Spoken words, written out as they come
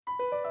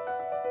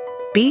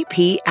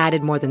BP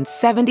added more than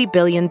 $70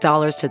 billion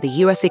to the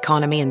U.S.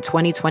 economy in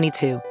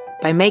 2022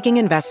 by making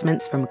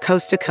investments from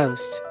coast to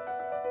coast.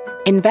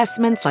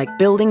 Investments like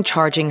building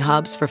charging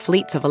hubs for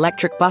fleets of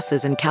electric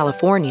buses in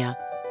California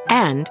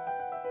and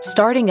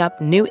starting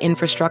up new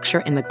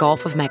infrastructure in the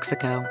Gulf of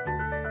Mexico.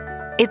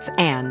 It's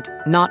and,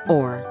 not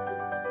or.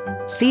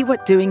 See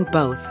what doing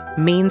both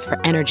means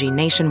for energy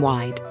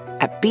nationwide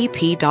at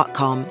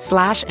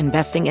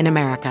bp.com/investing in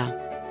America.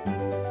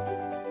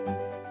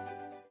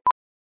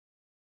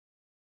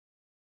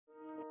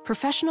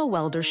 Professional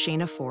welder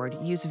Shayna Ford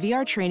used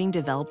VR training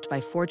developed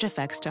by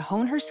ForgeFX to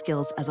hone her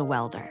skills as a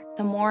welder.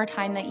 The more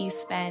time that you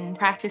spend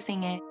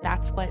practicing it,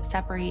 that's what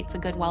separates a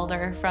good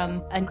welder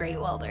from a great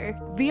welder.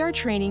 VR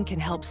training can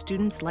help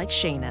students like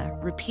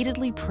Shayna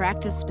repeatedly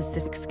practice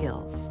specific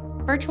skills.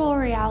 Virtual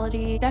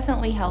reality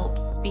definitely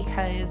helps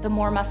because the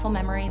more muscle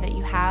memory that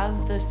you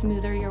have, the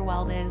smoother your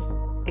weld is.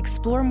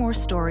 Explore more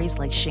stories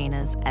like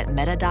Shayna's at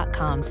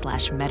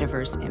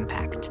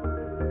meta.com/metaverseimpact.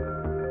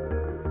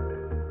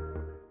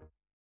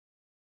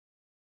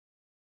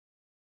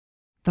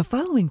 The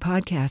following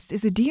podcast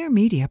is a Dear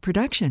Media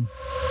production.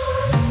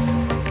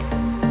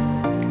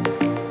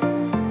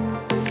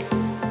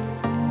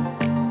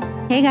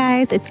 Hey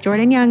guys, it's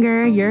Jordan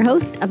Younger, your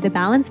host of the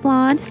Balanced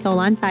Blonde Soul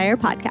on Fire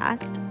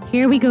podcast.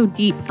 Here we go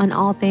deep on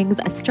all things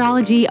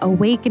astrology,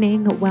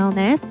 awakening,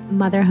 wellness,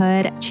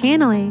 motherhood,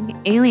 channeling,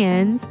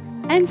 aliens,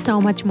 and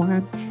so much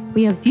more.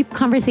 We have deep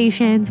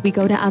conversations. We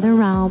go to other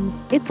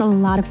realms. It's a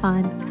lot of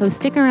fun. So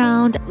stick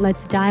around.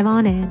 Let's dive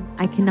on in.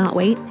 I cannot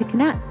wait to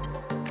connect.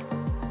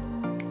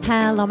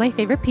 Hello, my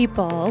favorite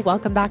people.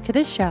 Welcome back to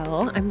the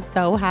show. I'm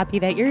so happy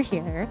that you're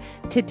here.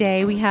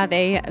 Today, we have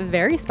a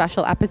very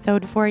special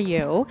episode for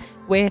you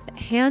with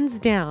hands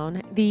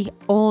down the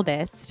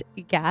oldest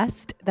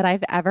guest that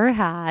I've ever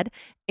had.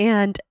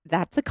 And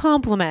that's a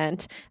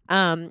compliment.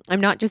 I'm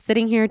not just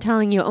sitting here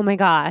telling you, oh my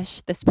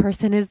gosh, this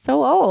person is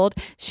so old.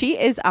 She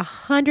is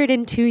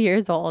 102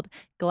 years old,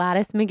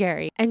 Gladys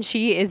McGarey. And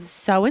she is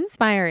so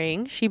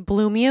inspiring. She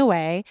blew me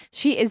away.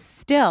 She is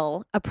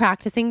still a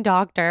practicing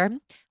doctor,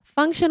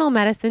 functional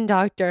medicine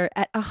doctor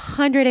at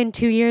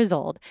 102 years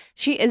old.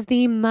 She is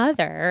the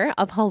mother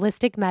of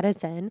holistic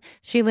medicine.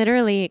 She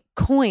literally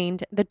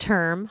coined the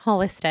term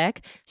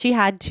holistic. She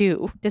had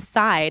to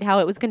decide how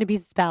it was going to be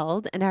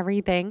spelled and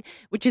everything,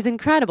 which is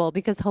incredible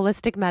because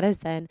holistic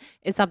medicine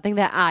is something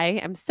that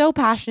I am so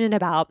passionate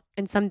about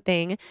and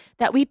something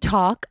that we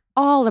talk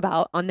all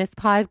about on this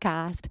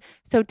podcast.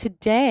 So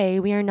today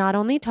we are not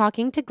only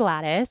talking to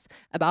Gladys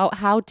about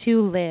how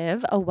to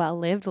live a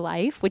well-lived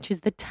life, which is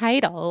the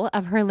title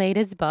of her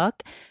latest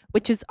book,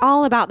 which is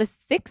all about the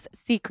 6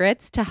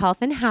 secrets to health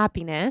and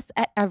happiness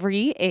at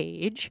every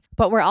age.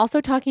 But we're also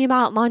talking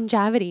about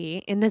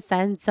longevity in the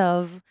sense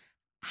of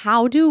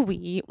how do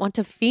we want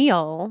to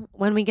feel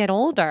when we get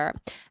older?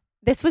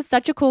 This was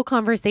such a cool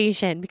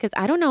conversation because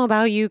I don't know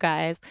about you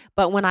guys,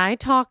 but when I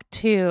talk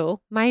to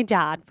my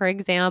dad, for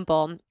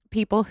example,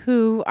 people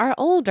who are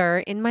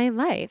older in my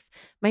life.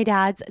 My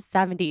dad's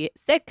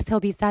 76. He'll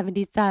be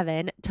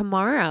 77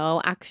 tomorrow,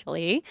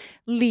 actually.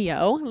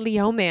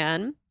 Leo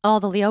man. All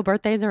the Leo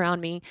birthdays around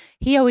me.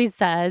 He always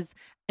says,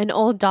 an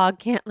old dog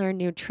can't learn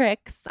new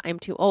tricks. I'm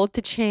too old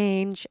to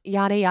change,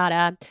 yada,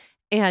 yada.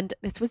 And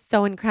this was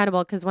so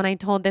incredible because when I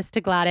told this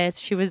to Gladys,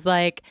 she was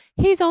like,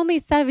 he's only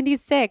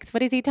 76.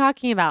 What is he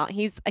talking about?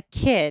 He's a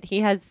kid.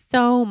 He has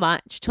so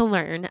much to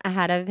learn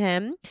ahead of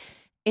him.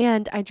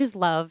 And I just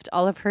loved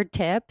all of her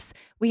tips.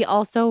 We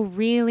also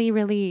really,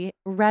 really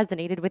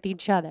resonated with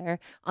each other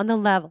on the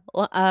level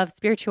of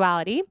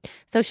spirituality.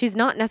 So she's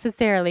not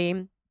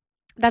necessarily,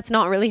 that's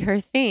not really her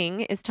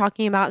thing, is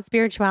talking about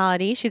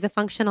spirituality. She's a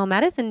functional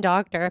medicine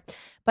doctor,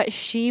 but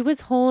she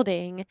was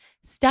holding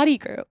study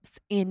groups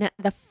in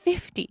the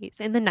 50s,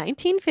 in the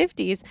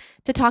 1950s,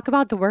 to talk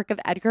about the work of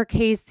Edgar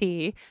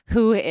Cayce,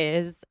 who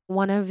is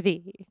one of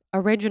the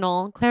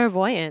original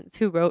clairvoyants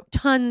who wrote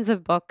tons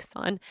of books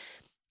on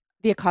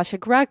the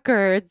Akashic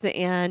Records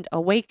and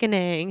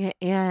awakening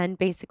and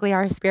basically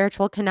our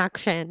spiritual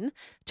connection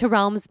to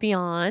realms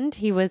beyond.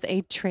 He was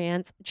a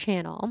trance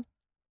channel.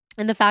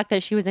 And the fact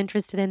that she was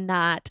interested in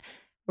that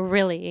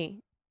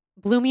really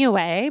blew me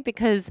away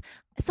because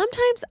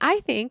sometimes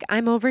I think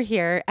I'm over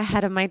here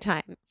ahead of my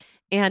time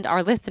and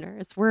our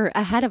listeners were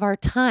ahead of our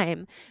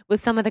time with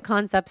some of the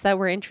concepts that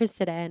we're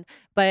interested in,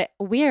 but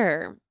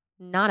we're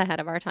not ahead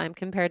of our time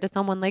compared to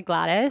someone like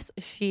Gladys.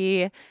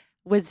 She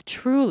was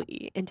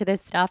truly into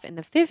this stuff in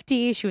the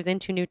 50s. She was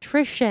into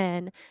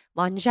nutrition,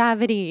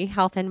 longevity,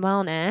 health and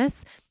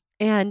wellness,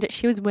 and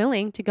she was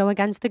willing to go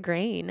against the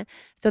grain.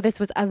 So this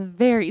was a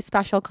very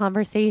special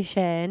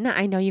conversation.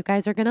 I know you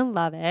guys are going to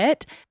love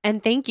it.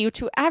 And thank you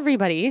to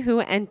everybody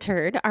who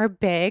entered our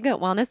big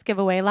wellness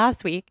giveaway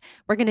last week.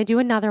 We're going to do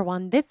another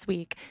one this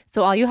week.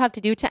 So all you have to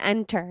do to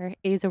enter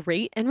is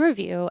rate and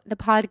review the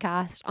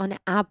podcast on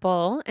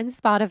Apple and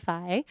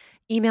Spotify.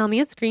 Email me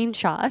a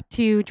screenshot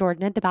to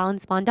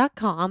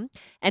jordan@thebalancedblonde.com.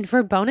 And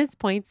for bonus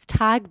points,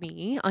 tag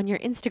me on your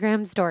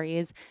Instagram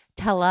stories.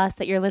 Tell us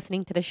that you're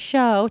listening to the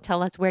show.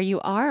 Tell us where you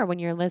are when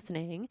you're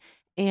listening.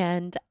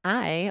 and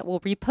I will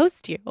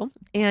repost you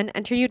and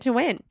enter you to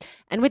win.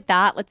 And with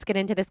that, let's get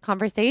into this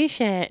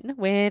conversation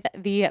with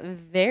the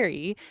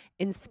very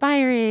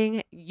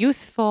inspiring,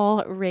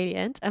 youthful,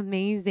 radiant,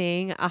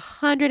 amazing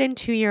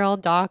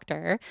 102-year-old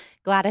doctor,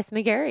 Gladys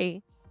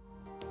McGarey.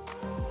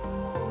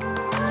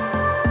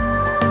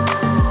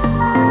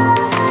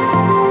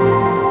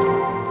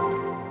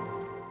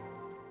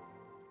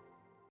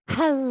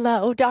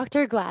 Hello,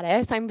 Dr.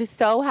 Gladys. I'm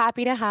so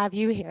happy to have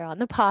you here on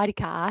the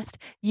podcast.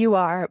 You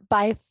are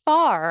by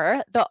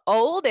far the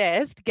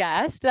oldest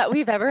guest that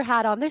we've ever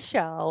had on the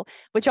show,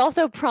 which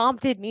also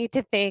prompted me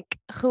to think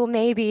who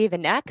maybe the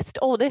next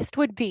oldest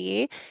would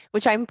be,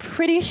 which I'm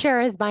pretty sure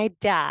is my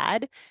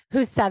dad,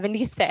 who's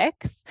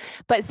 76.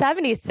 But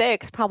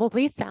 76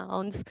 probably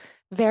sounds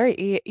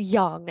very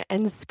young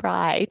and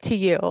spry to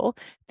you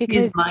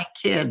because he's my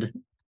kid.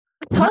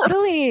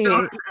 Totally.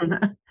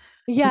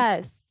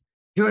 Yes.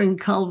 During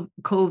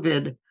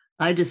COVID,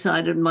 I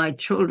decided my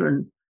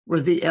children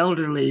were the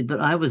elderly, but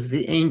I was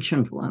the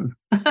ancient one.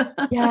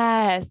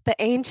 Yes, the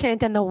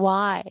ancient and the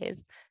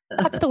wise.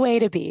 That's the way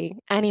to be.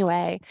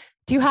 Anyway,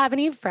 do you have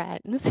any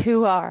friends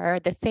who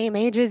are the same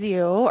age as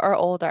you or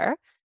older?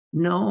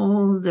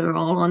 No, they're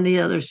all on the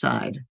other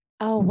side.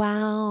 Oh,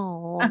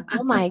 wow.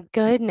 Oh, my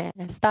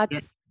goodness.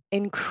 That's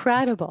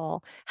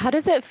incredible. How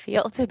does it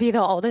feel to be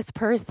the oldest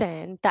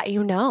person that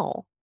you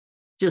know?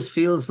 Just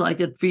feels like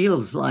it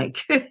feels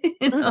like.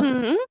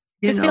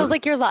 Just feels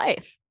like your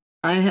life.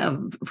 I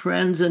have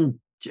friends and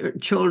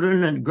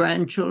children and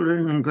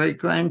grandchildren and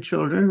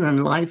great-grandchildren,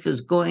 and life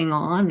is going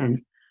on.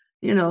 And,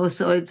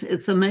 so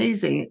it's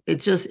amazing.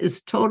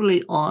 It's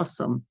totally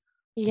awesome.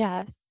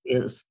 Yes.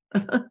 It is.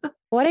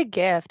 What a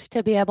gift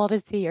to be able to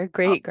see your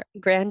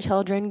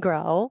great-grandchildren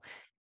grow.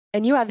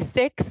 And you have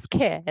 6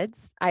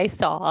 kids, I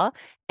saw.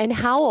 And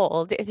how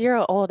old is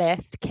your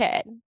oldest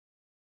kid?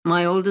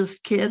 My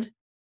oldest kid?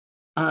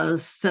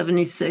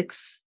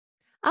 76.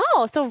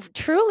 Oh, so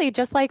truly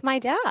just like my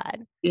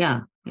dad.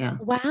 Yeah.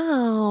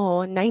 Wow.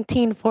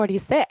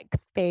 1946,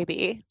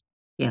 baby.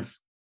 Yes.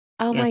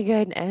 Oh my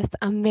goodness.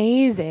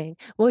 Amazing.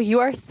 Well, you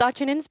are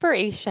such an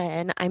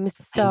inspiration. I'm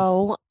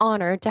so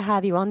honored to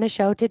have you on the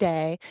show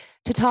today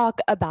to talk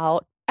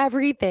about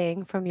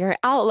everything from your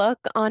outlook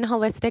on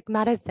holistic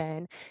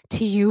medicine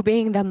to you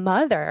being the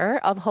mother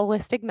of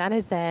holistic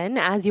medicine,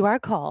 as you are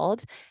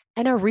called,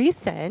 and a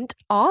recent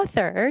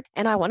author.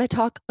 And I want to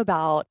talk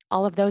about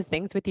all of those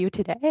things with you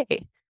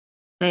today.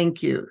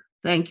 Thank you.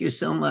 Thank you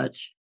so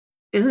much.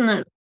 Isn't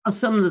it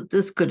awesome that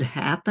this could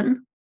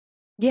happen?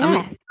 Yes. I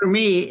mean, for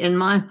me, in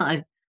my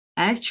life,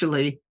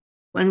 actually,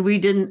 when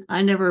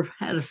I never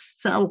had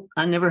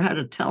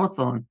a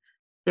telephone.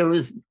 There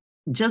was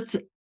just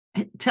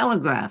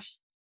telegraphs.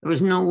 There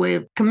was no way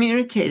of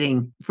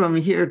communicating from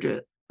here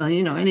to,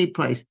 any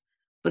place.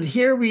 But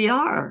here we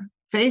are,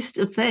 face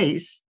to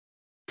face,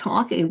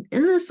 talking.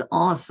 Isn't this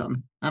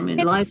awesome? I mean,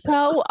 it's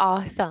so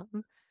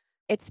awesome.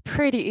 It's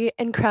pretty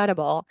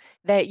incredible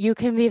that you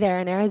can be there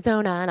in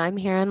Arizona and I'm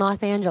here in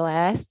Los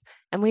Angeles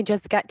and we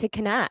just get to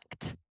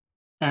connect.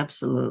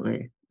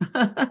 Absolutely.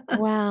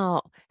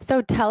 Wow.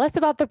 So tell us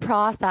about the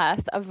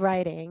process of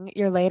writing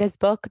your latest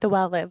book, The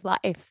Well-Lived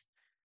Life.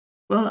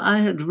 Well, I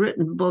had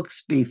written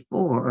books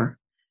before,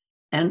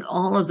 and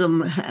all of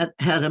them had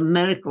a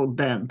medical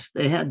bent.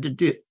 They had to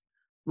do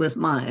with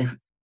my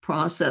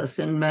process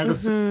in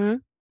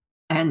medicine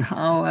and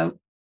how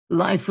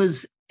life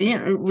was,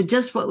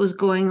 just what was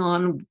going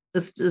on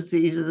with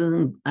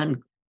diseases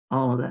and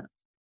all of that.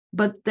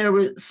 But there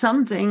was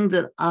something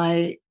that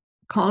I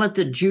call it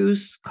the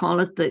juice, call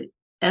it the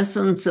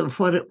essence of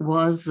what it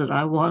was that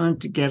I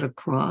wanted to get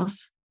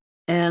across.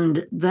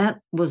 And that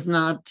was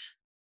not,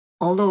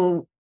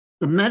 although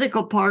the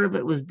medical part of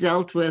it was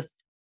dealt with,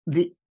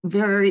 the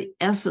very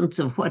essence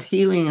of what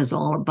healing is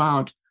all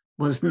about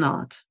was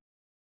not.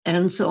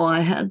 And so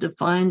I had to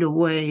find a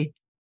way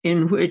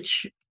in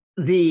which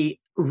the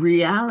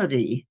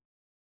reality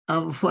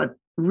of what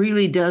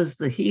really does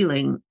the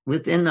healing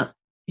within the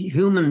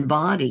human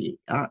body,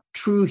 our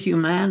true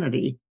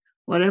humanity,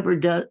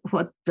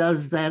 what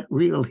does that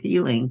real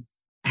healing,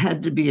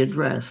 had to be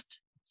addressed.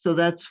 So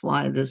that's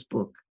why this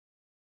book.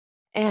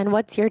 And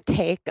what's your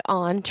take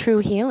on true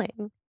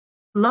healing?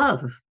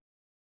 Love.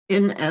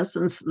 In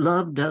essence,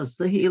 love does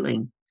the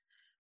healing.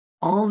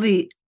 All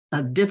the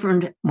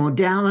different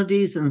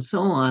modalities and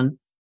so on,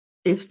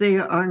 if they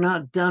are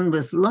not done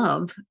with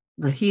love,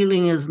 the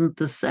healing isn't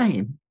the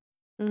same.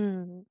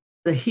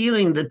 The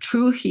healing, the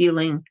true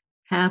healing,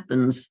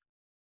 happens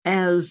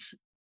as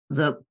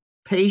the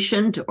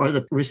patient or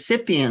the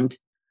recipient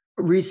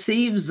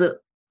receives the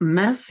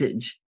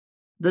message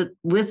that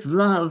with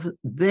love,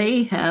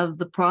 they have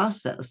the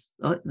process,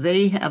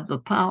 they have the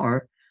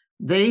power,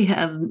 they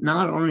have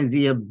not only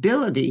the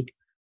ability,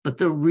 but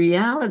the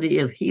reality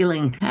of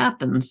healing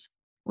happens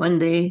when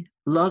they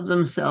love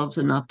themselves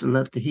enough to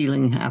let the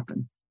healing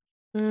happen.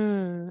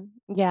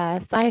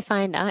 Yes, I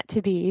find that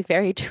to be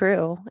very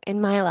true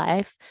in my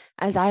life,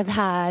 as I've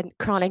had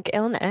chronic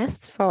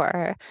illness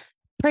for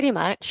pretty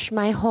much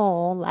my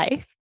whole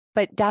life,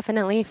 but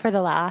definitely for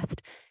the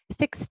last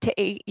 6 to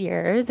 8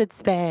 years.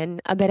 It's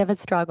been a bit of a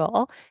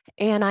struggle.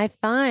 And I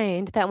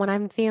find that when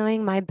I'm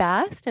feeling my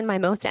best and my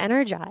most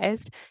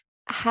energized,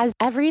 has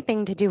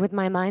everything to do with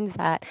my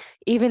mindset,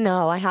 even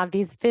though I have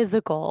these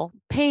physical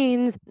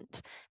pains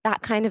and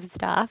that kind of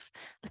stuff.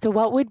 So,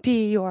 what would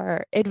be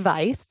your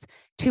advice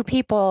to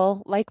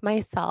people like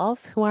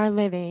myself who are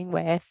living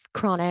with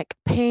chronic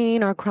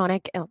pain or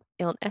chronic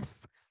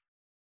illness?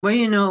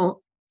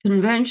 Well,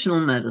 conventional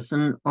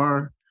medicine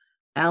or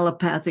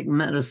allopathic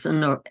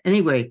medicine, or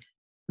anyway,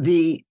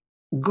 the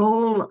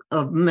goal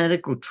of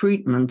medical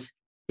treatment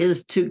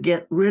is to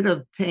get rid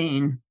of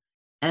pain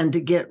and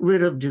to get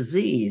rid of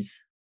disease.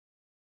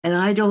 And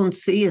I don't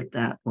see it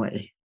that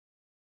way,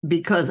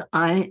 because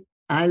I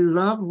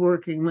love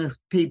working with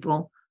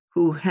people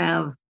who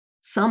have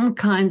some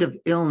kind of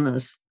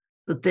illness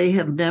that they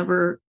have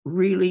never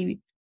really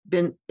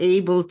been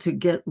able to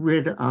get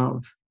rid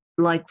of.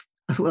 Like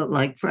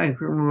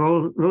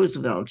Franklin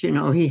Roosevelt,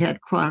 he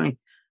had chronic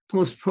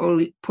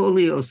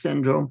post-polio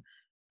syndrome,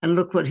 and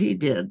look what he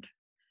did.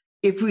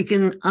 If we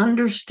can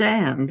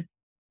understand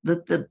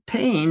that the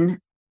pain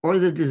or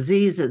the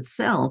disease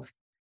itself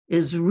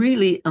is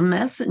really a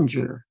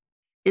messenger,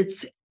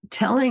 it's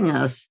telling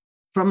us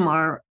from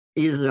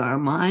either our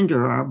mind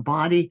or our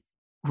body,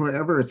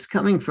 wherever it's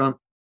coming from,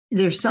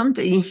 there's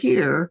something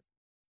here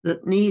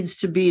that needs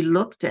to be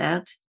looked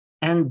at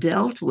and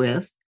dealt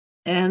with,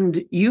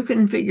 and you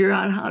can figure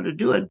out how to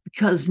do it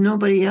because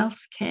nobody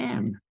else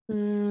can.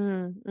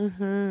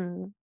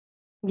 Mm-hmm.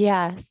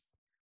 Yes.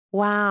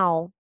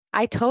 Wow.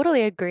 I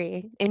totally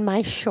agree. In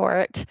my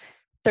short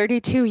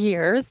 32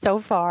 years so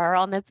far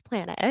on this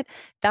planet,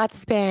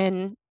 that's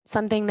been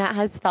something that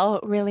has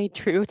felt really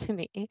true to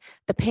me.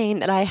 The pain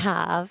that I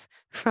have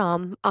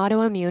from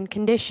autoimmune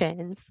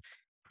conditions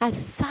has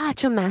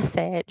such a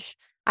message.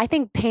 I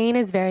think pain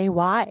is very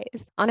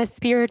wise on a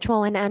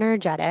spiritual and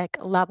energetic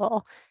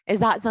level. Is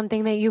that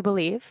something that you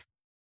believe?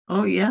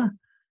 Oh, yeah.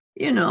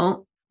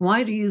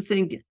 Why do you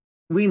think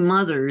we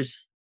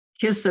mothers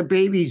kiss a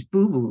baby's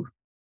boo-boo?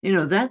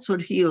 That's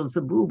what heals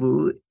the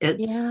boo-boo.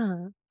 It's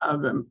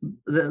the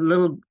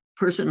little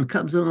person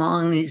comes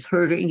along and he's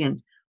hurting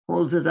and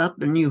holds it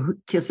up and you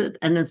kiss it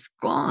and it's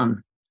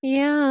gone.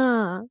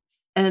 Yeah.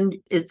 And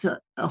it's a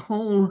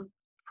whole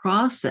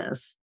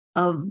process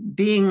of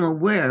being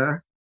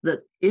aware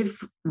that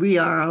if we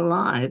are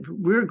alive,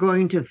 we're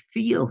going to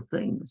feel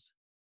things.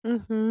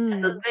 Mm-hmm.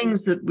 And the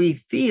things that we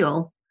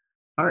feel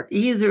are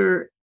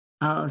either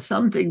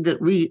something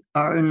that we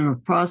are in the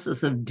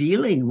process of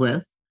dealing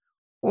with,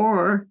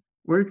 or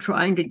we're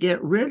trying to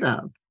get rid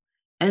of.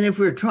 And if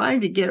we're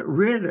trying to get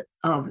rid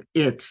of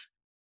it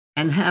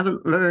and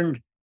haven't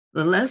learned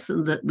the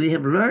lesson that we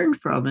have learned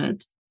from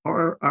it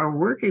or are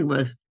working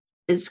with,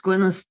 it's going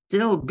to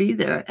still be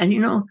there. And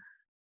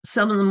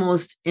some of the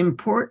most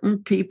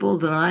important people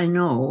that I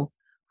know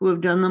who have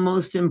done the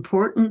most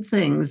important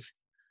things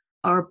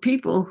are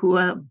people who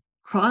have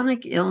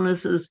chronic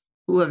illnesses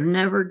who have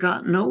never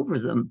gotten over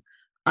them.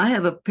 I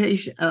have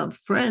a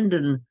friend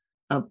and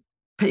a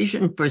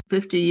patient for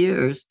 50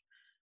 years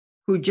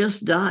who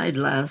just died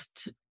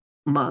last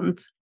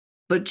month,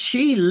 but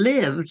she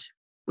lived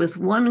with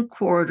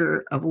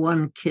 1/4 of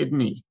one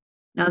kidney.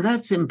 Now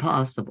that's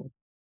impossible.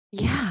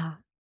 Yeah.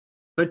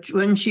 But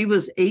when she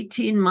was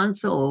 18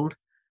 months old,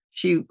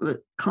 she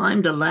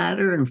climbed a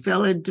ladder and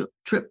fell into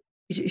trip.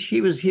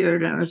 She was here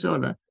in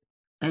Arizona,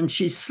 and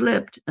she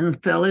slipped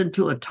and fell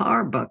into a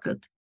tar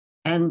bucket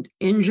and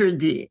injured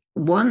the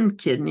one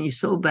kidney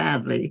so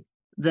badly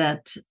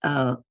that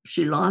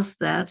she lost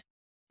that,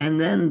 and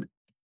then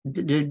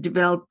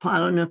developed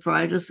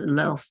pyelonephritis and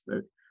lost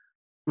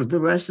the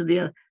rest of the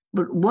other.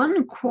 But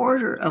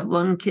 1/4 of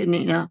one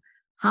kidney. Now,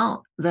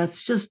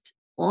 that's just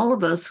all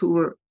of us who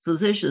were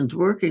physicians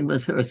working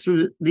with her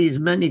through these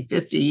many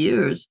 50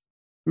 years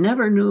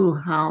never knew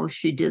how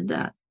she did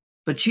that.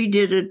 But she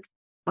did it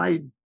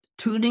by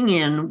tuning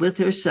in with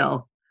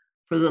herself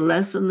for the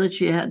lesson that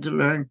she had to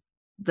learn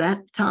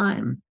that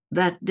time,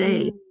 that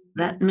day,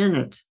 that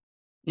minute.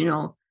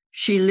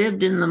 She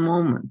lived in the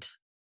moment.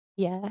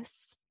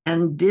 Yes.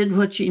 And did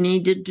what she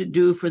needed to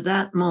do for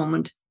that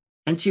moment,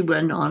 and she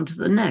went on to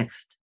the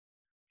next.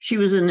 She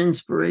was an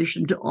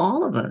inspiration to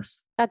all of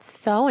us. That's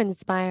so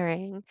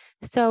inspiring.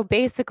 So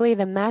basically,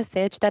 the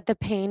message that the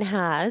pain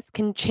has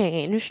can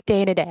change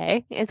day to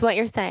day, is what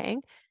you're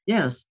saying?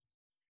 Yes.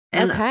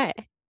 And okay.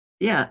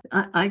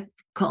 I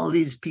call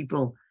these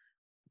people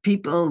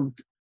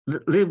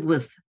that live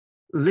with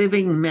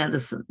living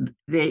medicine.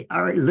 They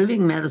are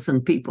living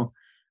medicine people.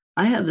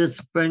 I have this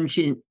friend,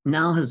 she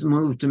now has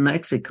moved to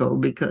Mexico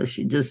because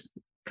she's just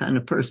kind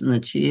of person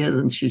that she is,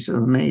 and she's so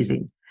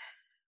amazing.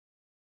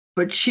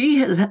 But she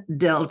has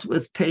dealt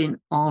with pain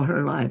all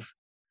her life.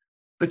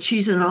 But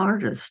she's an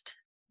artist.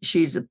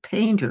 She's a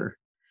painter.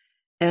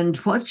 And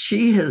what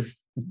she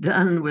has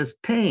done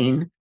with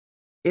pain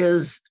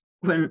is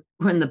when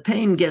the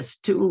pain gets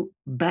too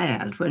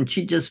bad, when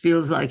she just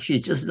feels like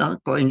she's just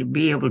not going to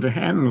be able to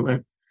handle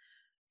it,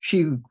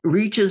 she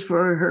reaches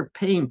for her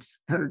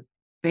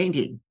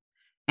painting,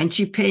 and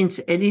she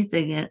paints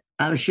anything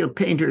she'll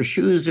paint her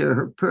shoes or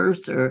her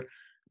purse or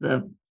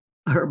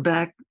her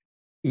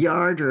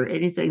backyard or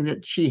anything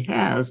that she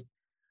has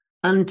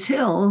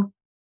until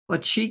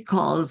what she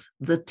calls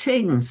the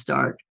ting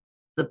start.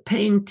 The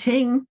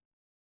painting,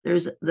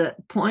 there's the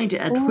point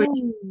at which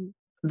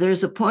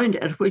there's a point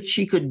at which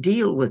she could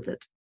deal with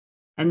it.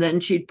 And then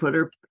she'd put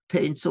her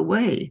paints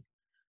away.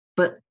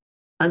 But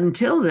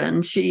until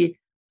then, she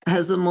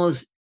has the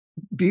most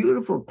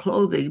beautiful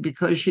clothing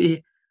because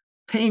she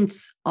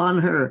paints on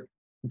her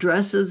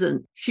dresses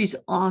and she's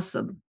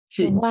awesome.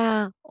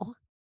 Wow.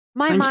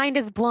 My mind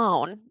is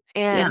blown.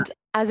 And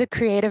as a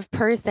creative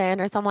person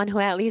or someone who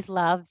at least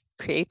loves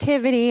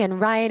creativity and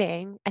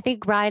writing, I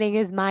think writing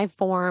is my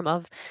form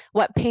of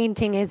what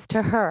painting is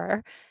to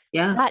her.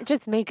 Yeah. That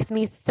just makes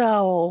me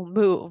so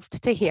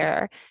moved to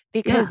hear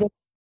because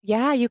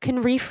you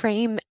can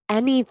reframe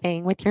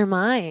anything with your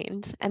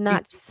mind. And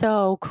that's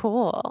so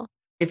cool.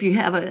 If you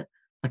have a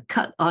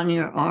cut on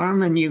your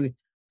arm and you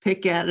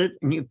pick at it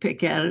and you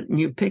pick at it and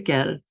you pick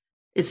at it,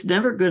 it's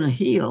never going to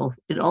heal.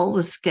 It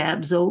always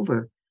scabs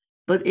over.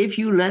 But if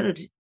you let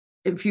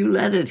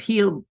it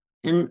heal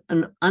and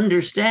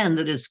understand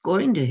that it's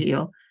going to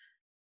heal,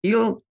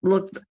 you'll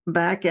look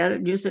back at it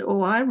and you say,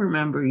 oh, I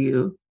remember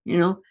you,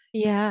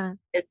 Yeah.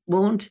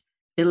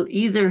 It'll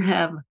either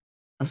have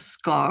a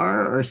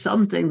scar or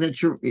something that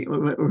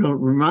will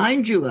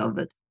remind you of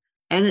it,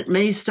 and it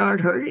may start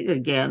hurting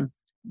again,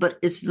 but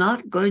it's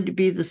not going to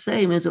be the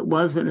same as it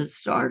was when it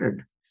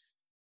started.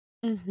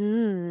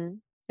 Mm-hmm.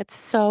 It's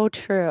so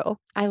true.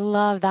 I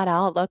love that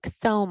outlook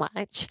so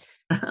much.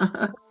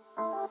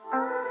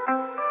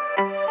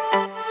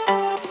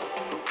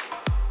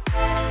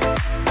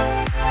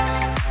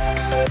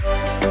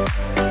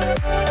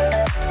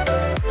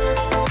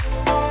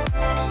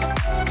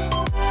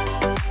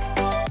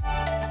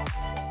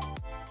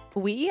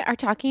 We are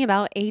talking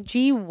about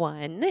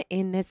AG1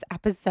 in this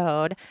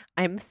episode.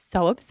 I'm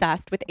so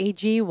obsessed with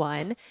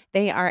AG1.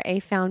 They are a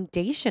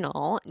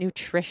foundational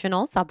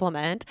nutritional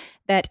supplement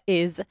that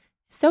is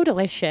so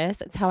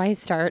delicious. It's how I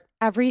start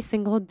every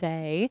single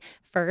day.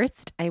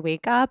 First, I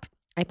wake up,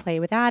 I play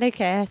with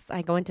Atticus,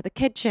 I go into the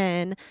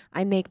kitchen,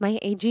 I make my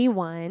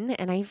AG1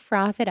 and I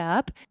froth it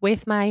up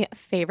with my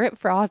favorite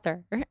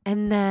frother.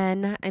 And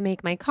then I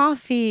make my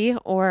coffee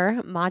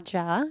or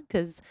matcha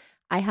because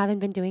I haven't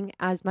been doing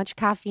as much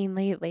caffeine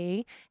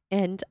lately,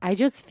 and I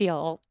just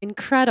feel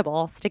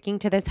incredible sticking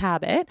to this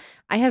habit.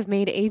 I have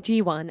made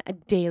AG1 a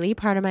daily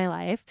part of my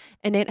life,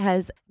 and it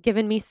has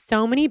given me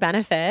so many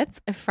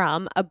benefits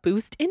from a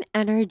boost in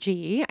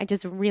energy. I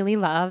just really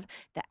love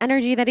the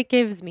energy that it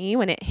gives me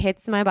when it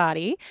hits my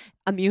body,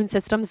 immune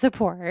system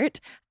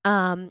support,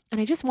 and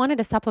I just wanted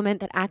a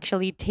supplement that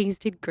actually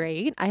tasted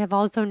great. I have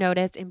also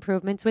noticed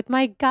improvements with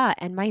my gut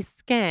and my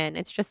skin.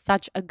 It's just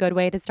such a good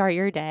way to start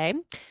your day.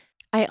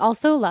 I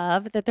also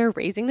love that they're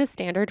raising the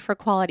standard for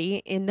quality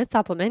in the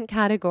supplement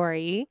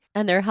category,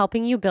 and they're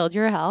helping you build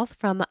your health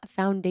from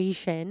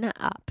foundation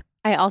up.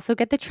 I also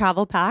get the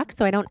travel pack,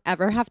 so I don't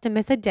ever have to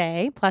miss a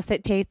day. Plus,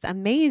 it tastes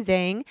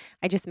amazing.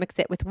 I just mix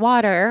it with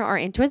water or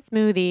into a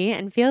smoothie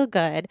and feel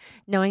good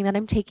knowing that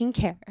I'm taking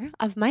care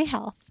of my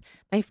health,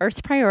 my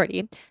first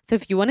priority. So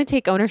if you want to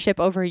take ownership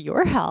over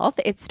your health,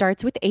 it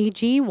starts with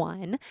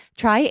AG1.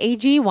 Try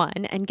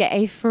AG1 and get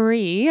a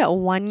free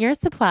 1-year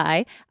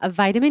supply of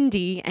vitamin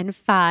D and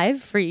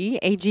 5 free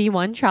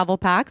AG1 travel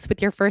packs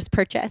with your first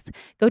purchase.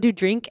 Go to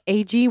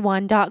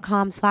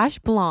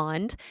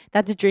drinkag1.com/blonde.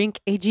 That's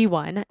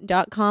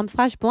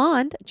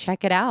drinkag1.com/blonde.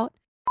 Check it out.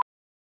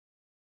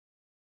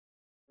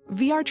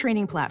 VR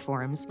training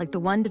platforms, like the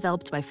one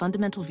developed by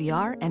Fundamental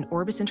VR and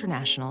Orbis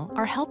International,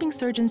 are helping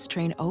surgeons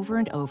train over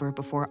and over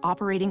before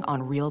operating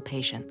on real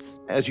patients.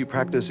 As you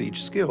practice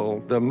each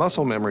skill, the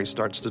muscle memory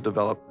starts to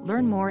develop.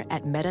 Learn more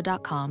at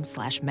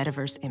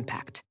meta.com/metaverse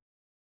impact.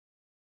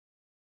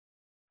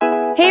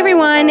 Hey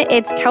everyone,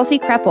 it's Kelsey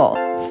Kreppel,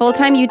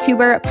 full-time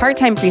YouTuber,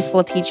 part-time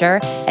preschool teacher,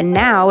 and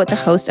now the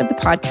host of the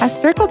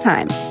podcast Circle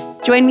Time.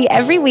 Join me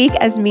every week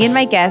as me and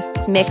my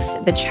guests mix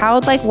the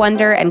childlike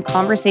wonder and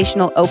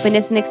conversational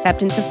openness and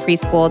acceptance of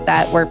preschool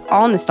that we're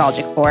all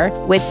nostalgic for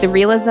with the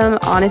realism,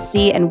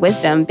 honesty, and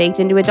wisdom baked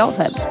into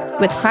adulthood.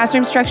 With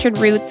classroom-structured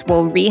roots,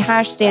 we'll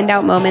rehash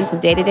standout moments of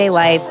day-to-day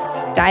life,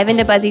 dive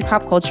into buzzy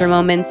pop culture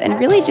moments, and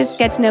really just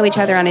get to know each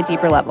other on a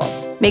deeper level.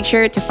 Make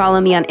sure to follow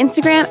me on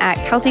Instagram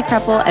at Kelsey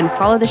Kreppel and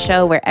follow the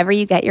show wherever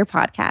you get your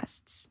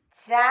podcasts.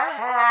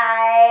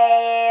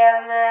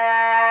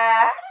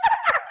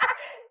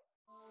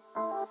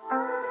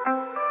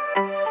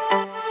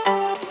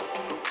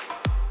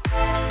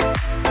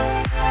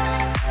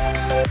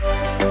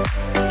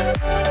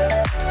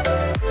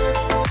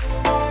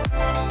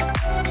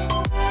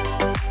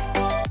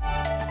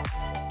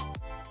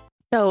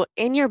 So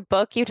in your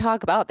book, you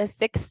talk about the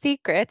 6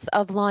 secrets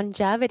of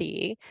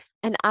longevity.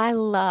 And I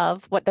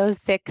love what those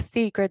 6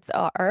 secrets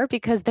are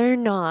because they're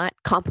not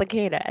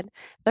complicated.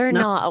 They're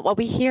not what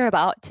we hear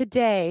about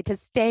today to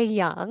stay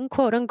young,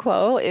 quote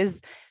unquote,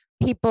 is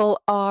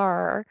people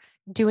are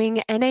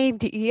doing NAD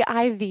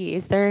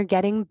IVs, they're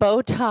getting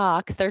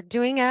Botox, they're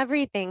doing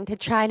everything to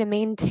try to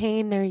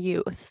maintain their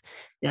youth.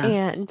 Yeah.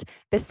 And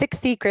the 6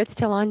 secrets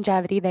to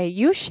longevity that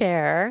you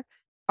share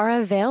are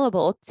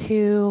available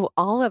to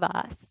all of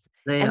us.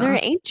 And they're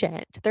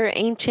ancient. They're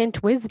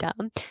ancient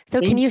wisdom.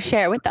 So can you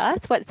share with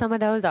us what some of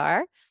those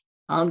are?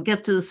 I'll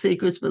get to the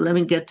secrets, but let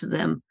me get to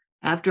them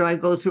after I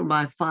go through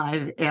my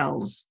 5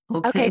 L's.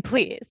 Okay,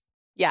 please.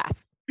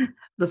 Yes.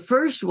 The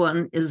first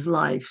one is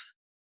life.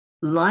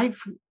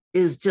 Life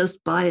is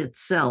just by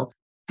itself,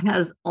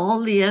 has all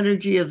the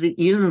energy of the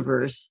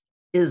universe,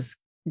 is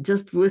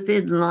just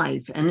within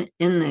life. And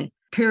in the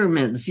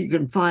pyramids, you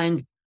can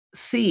find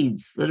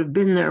seeds that have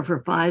been there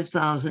for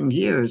 5,000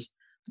 years.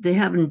 They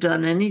haven't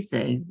done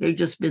anything. They've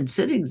just been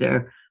sitting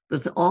there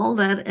with all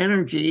that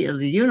energy of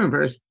the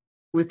universe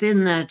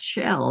within that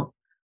shell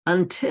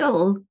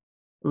until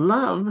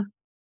love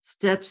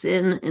steps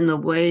in the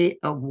way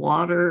of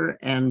water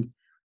and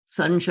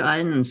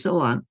sunshine and so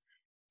on.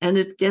 And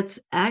it gets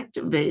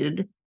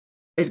activated.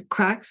 It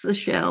cracks the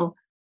shell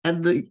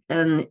and the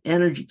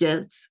energy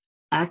gets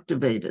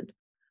activated.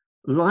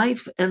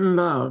 Life and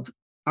love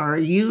are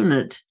a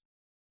unit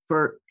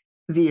for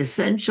the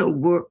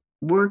essential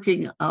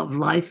working of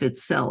life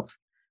itself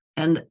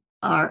and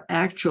our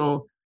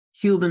actual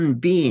human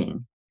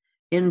being.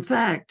 In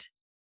fact,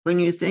 when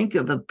you think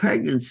of a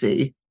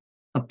pregnancy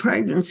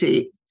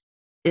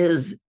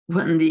is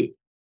when the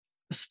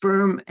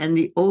sperm and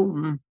the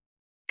ovum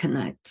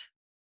connect.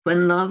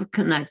 When love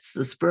connects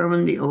the sperm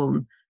and the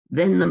ovum,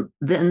 then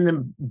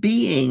the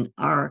being,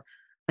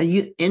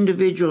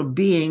 individual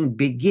being,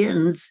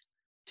 begins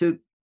to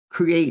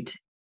create.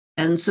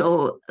 And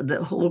so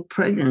the whole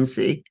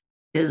pregnancy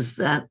is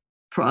that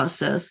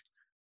process.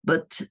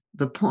 But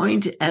the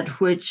point at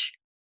which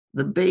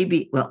the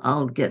baby,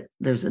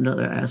 there's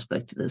another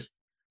aspect to this.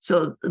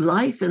 So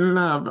life and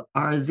love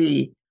are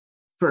the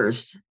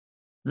first.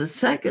 The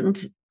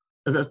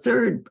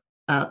third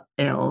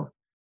L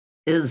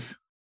is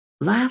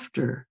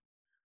laughter.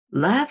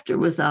 Laughter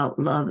without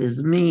love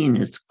is mean,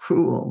 it's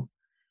cruel.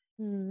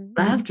 Mm-hmm.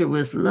 Laughter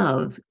with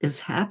love is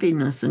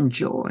happiness and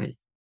joy.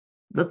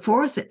 The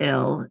fourth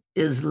L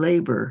is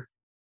labor.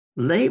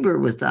 Labor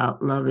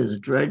without love is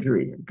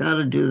drudgery. I got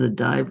to do the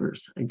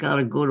divers. I got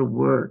to go to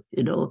work,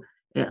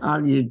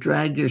 you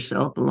drag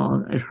yourself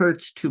along. It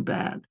hurts too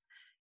bad.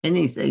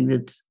 Anything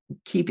that's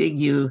keeping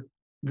you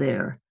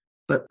there.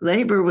 But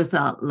labor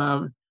without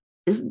love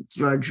isn't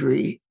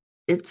drudgery.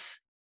 It's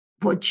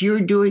what you're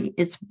doing.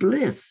 It's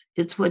bliss.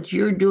 It's what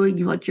you're doing.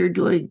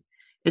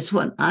 It's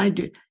what I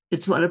do.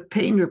 It's what a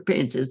painter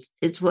paints.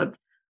 It's what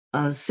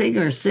a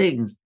singer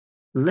sings.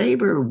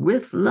 Labor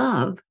with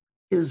love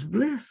is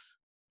bliss.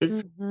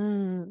 It's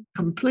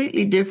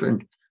completely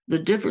different. The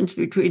difference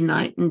between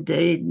night and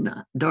day,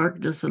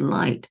 darkness and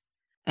light.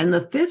 And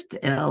the fifth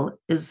L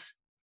is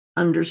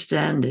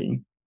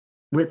understanding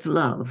with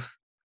love.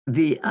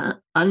 The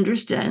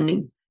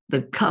understanding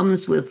that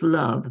comes with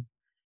love.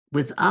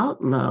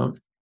 Without love,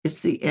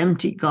 it's the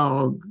empty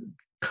gog,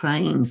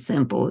 plain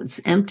simple.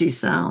 It's empty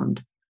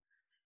sound.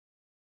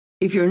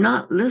 If you're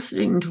not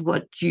listening to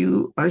what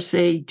you are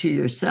saying to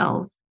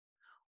yourself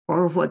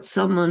or what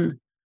someone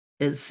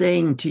is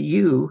saying to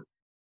you,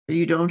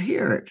 you don't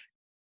hear it.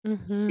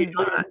 Mm-hmm.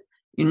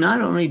 You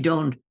not only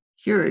don't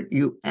hear it,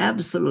 you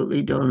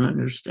absolutely don't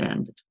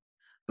understand it.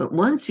 But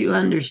once you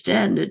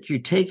understand it, you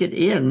take it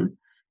in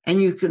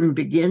and you can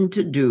begin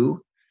to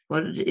do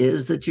what it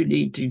is that you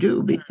need to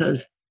do,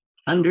 because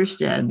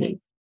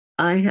understanding.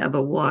 I have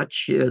a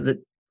watch here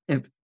that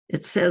if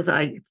it says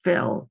I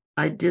fell.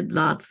 I did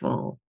not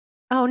fall.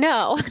 Oh,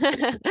 no.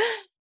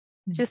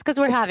 Just because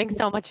we're having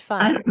so much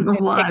fun. I don't know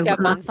why. Picked up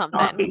on something.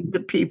 Talking to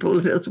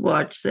people, this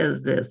watch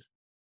says this.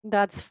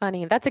 That's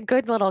funny. That's a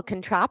good little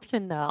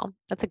contraption, though.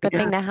 That's a good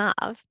thing to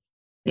have.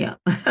 Yeah.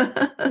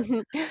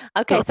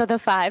 Okay, so the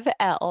 5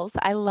 L's.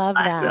 I love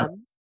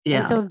them.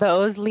 Yeah. And so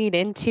those lead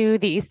into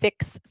the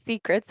 6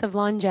 secrets of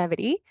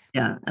longevity.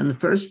 Yeah. And the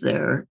first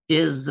there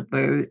is the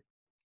very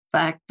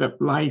fact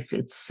that life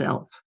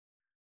itself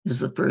is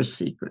the first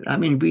secret. I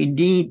mean, we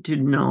need to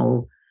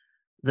know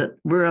that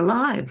we're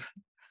alive.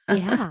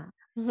 Yeah,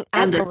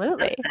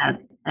 absolutely.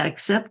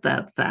 Accept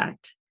that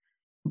fact.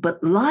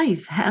 But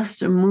life has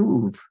to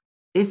move.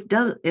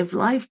 If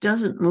life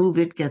doesn't move,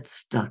 it gets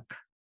stuck.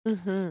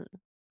 Mm-hmm.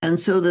 And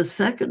so the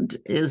second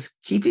is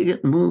keeping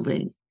it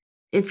moving.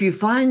 If you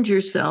find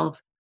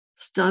yourself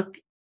stuck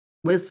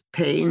with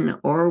pain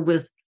or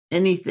with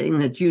anything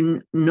that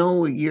you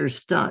know you're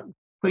stuck,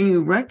 when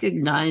you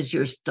recognize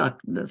your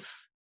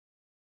stuckness,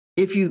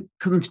 if you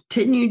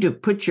continue to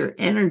put your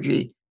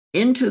energy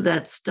into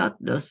that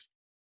stuckness,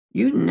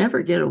 you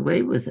never get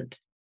away with it.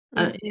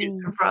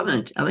 From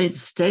it. I mean, it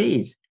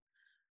stays.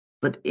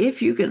 But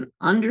if you can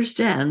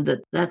understand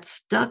that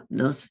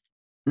stuckness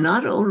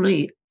not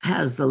only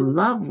has the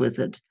love with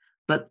it,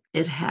 but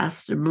it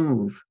has to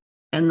move.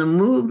 And the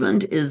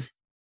movement is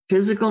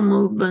physical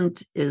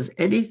movement, is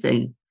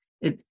anything.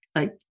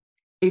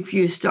 If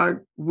you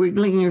start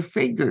wiggling your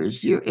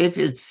fingers, if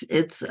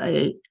it's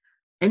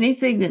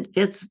anything that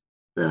gets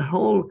the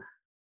whole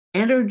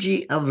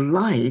energy of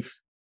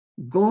life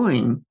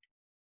going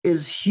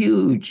is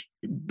huge.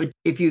 But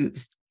if you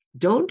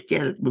don't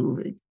get it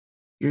moving,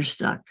 you're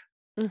stuck.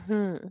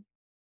 Mm-hmm.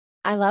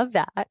 I love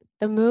that.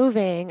 The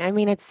moving. I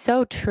mean, it's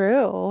so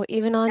true.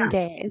 Even on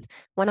days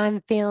when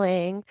I'm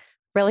feeling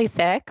really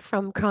sick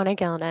from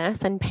chronic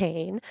illness and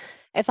pain,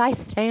 if I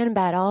stay in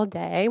bed all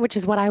day, which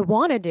is what I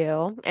want to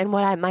do and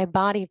what my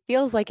body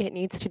feels like it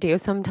needs to do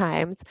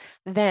sometimes,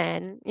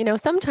 then,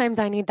 sometimes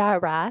I need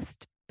that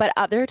rest, but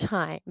other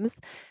times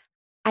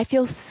I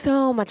feel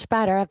so much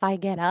better if I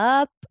get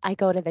up, I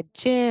go to the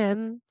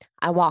gym,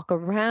 I walk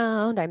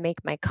around, I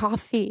make my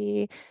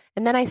coffee,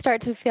 and then I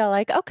start to feel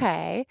like,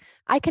 okay,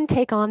 I can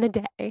take on the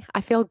day.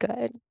 I feel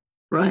good.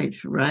 Right.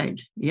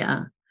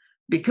 Yeah.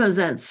 Because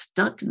that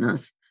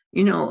stuckness,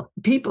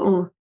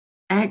 people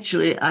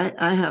actually,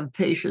 I have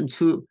patients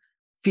who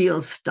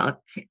feel stuck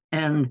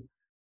and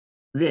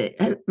they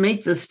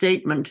make the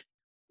statement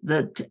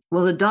that,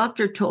 well, the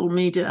doctor told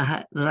me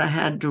that I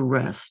had to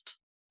rest.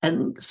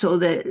 And so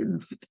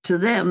to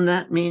them,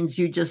 that means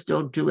you just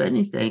don't do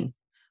anything.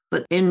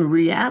 But in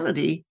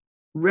reality,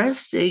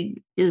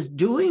 resting is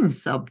doing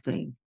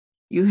something.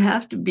 You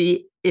have to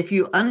be, if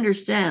you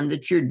understand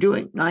that you're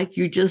doing, like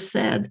you just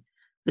said,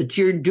 that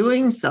you're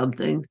doing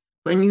something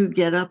when you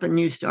get up and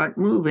you start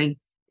moving,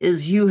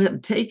 is you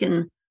have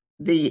taken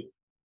the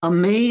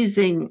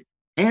amazing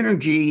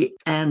energy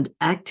and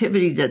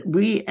activity that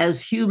we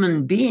as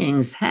human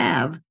beings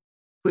have,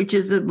 which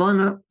is the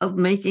one of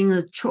making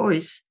a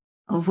choice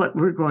of what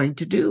we're going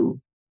to do.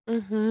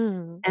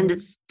 Mm-hmm. And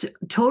it's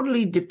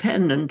totally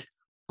dependent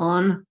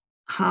on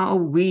how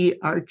we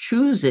are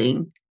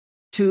choosing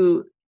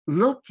to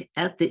look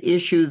at the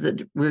issue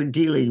that we're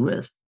dealing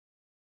with.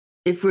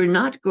 If we're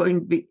not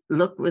going to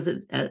look with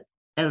it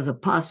as a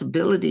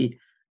possibility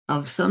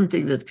of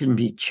something that can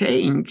be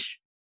changed,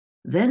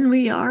 then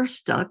we are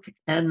stuck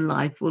and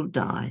life will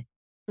die.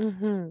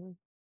 Mm-hmm.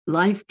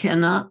 Life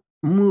cannot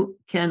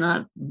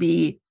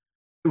be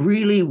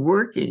really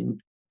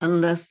working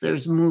unless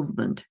there's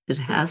movement. It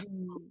has to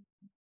move.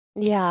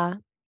 Yeah,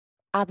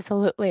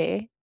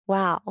 absolutely.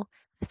 Wow.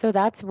 So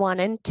that's 1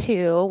 and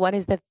 2. What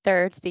is the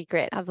third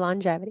secret of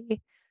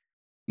longevity?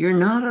 You're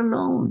not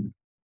alone.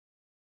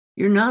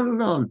 You're not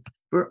alone.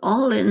 We're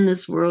all in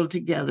this world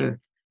together.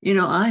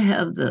 I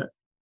have the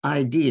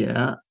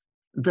idea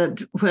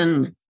that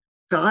when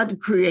God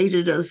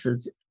created us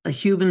as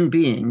human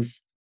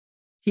beings,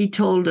 he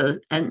told us,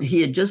 and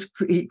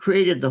he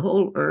created the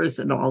whole earth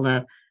and all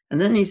that.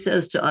 And then he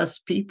says to us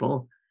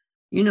people,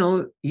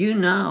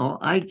 now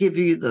I give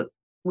you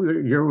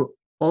your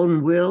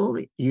own will.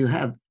 You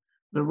have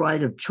the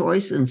right of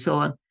choice and so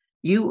on.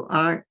 You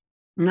are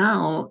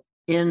now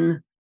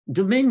in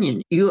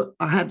dominion. You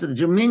have the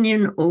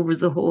dominion over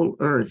the whole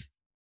earth.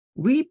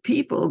 We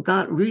people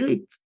got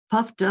really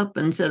puffed up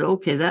and said,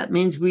 okay, that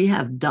means we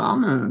have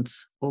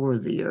dominance over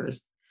the earth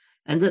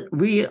and that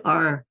we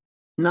are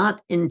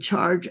not in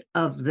charge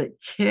of the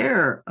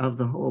care of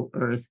the whole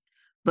earth,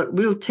 but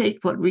we'll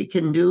take what we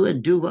can do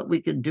and do what we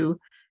can do.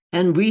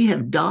 And we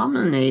have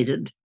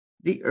dominated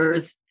the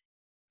earth,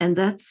 and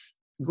that's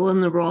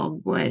going the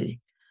wrong way.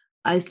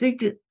 I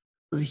think that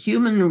the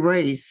human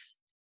race,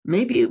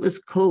 maybe it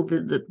was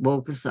COVID that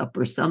woke us up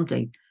or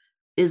something,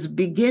 is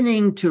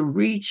beginning to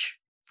reach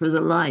for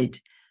the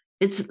light.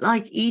 It's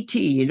like E.T.,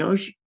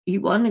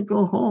 you want to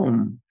go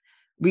home.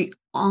 We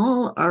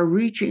all are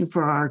reaching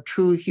for our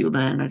true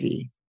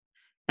humanity.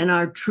 And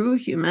our true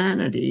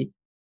humanity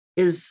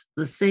is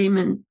the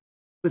same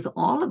with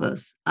all of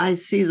us. I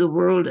see the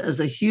world as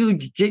a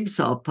huge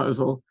jigsaw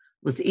puzzle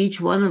with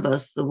each one of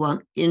us, the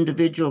one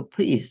individual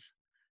piece.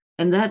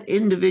 And that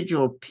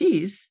individual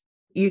piece,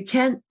 you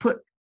can't put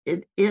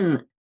it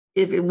in.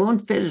 If it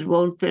won't fit, it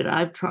won't fit.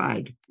 I've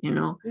tried,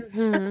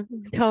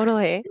 Mm-hmm.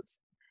 Totally.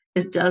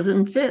 It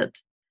doesn't fit.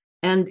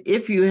 And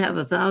if you have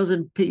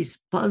 1,000-piece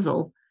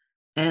puzzle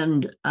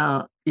and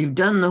you've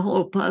done the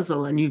whole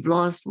puzzle and you've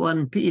lost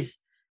one piece,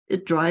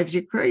 it drives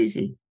you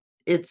crazy.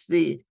 It's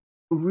the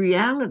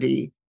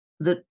reality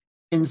that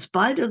in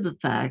spite of the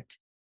fact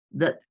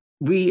that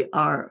we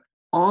are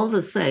all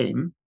the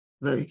same,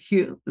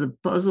 the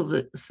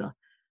puzzle,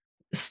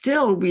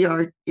 still we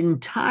are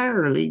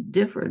entirely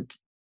different.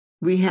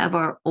 We have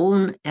our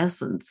own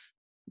essence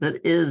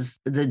that is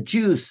the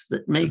juice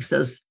that makes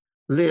us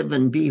live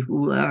and be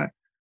who we are.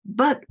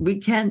 But we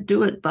can't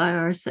do it by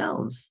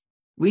ourselves.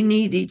 We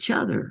need each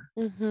other.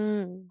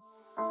 Mm-hmm.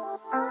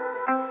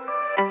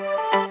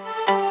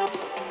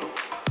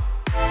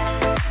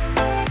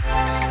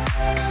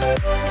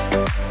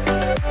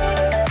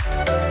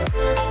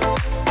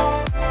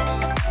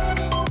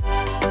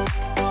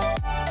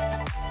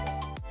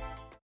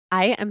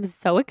 I am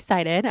so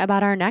excited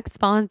about our next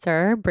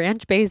sponsor,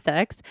 Branch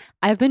Basics.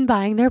 I've been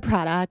buying their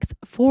products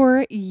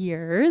for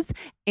years,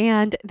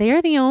 and they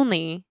are the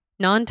only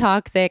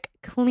non-toxic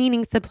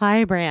cleaning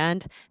supply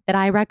brand that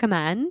I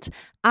recommend.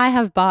 I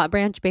have bought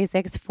Branch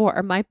Basics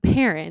for my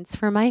parents,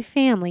 for my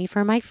family,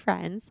 for my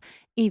friends,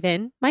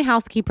 even my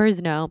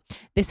housekeepers know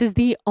this is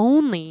the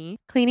only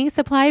cleaning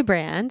supply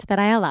brand that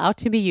I allow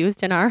to be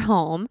used in our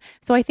home.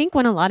 So I think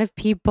when a lot of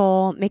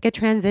people make a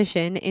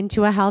transition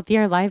into a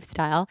healthier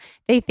lifestyle,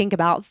 they think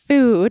about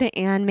food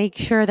and make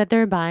sure that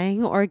they're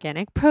buying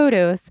organic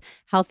produce,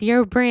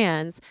 healthier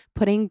brands,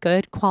 putting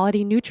good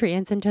quality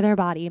nutrients into their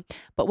body.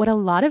 But what a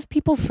lot of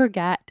people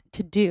forget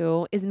to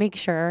do is make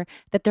sure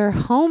that their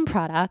home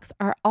products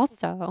are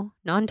also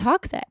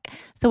non-toxic.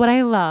 So what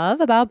I love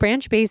about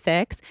Branch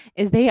Basics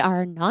is they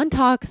are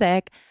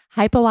non-toxic,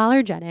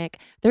 hypoallergenic.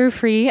 They're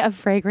free of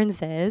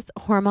fragrances,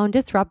 hormone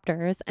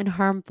disruptors, and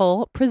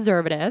harmful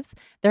preservatives.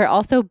 They're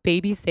also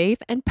baby safe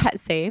and pet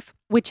safe,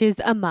 which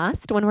is a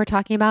must when we're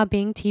talking about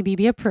being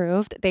TBB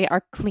approved. They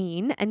are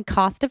clean and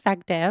cost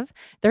effective.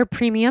 Their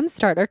premium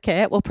starter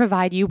kit will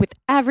provide you with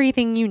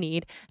everything you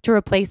need to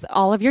replace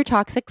all of your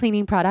toxic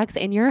cleaning products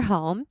in your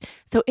home.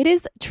 So it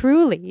is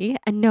truly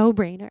a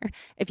no-brainer.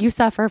 If you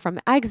suffer from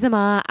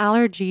eczema,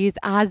 allergies,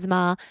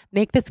 asthma,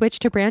 make the switch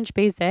to Branch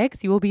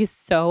Basics. You will be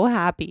so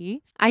happy.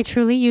 I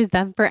truly use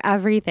them for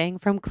everything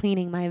from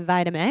cleaning my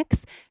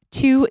Vitamix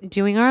to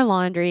doing our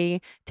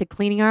laundry, to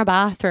cleaning our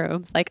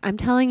bathrooms. Like, I'm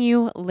telling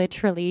you,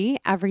 literally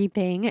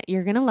everything.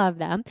 You're going to love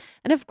them.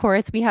 And of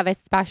course, we have a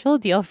special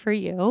deal for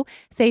you.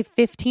 Save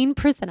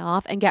 15%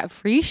 off and get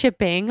free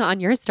shipping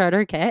on your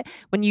starter kit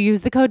when you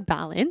use the code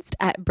BALANCED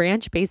at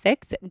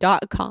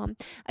branchbasics.com.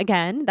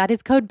 Again, that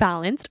is code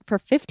BALANCED for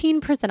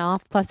 15%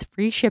 off plus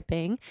free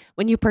shipping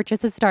when you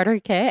purchase a starter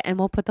kit, and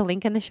we'll put the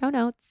link in the show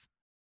notes.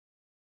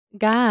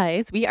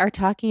 Guys, we are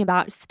talking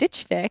about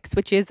Stitch Fix,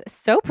 which is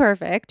so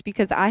perfect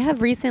because I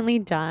have recently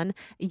done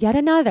yet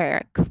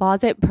another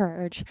closet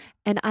purge,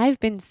 and I've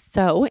been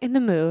so in the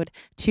mood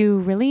to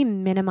really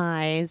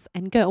minimize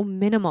and go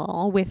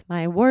minimal with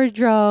my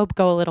wardrobe,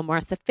 go a little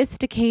more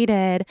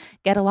sophisticated,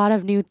 get a lot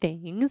of new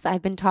things.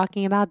 I've been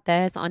talking about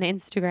this on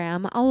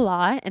Instagram a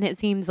lot, and it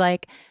seems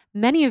like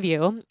many of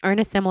you are in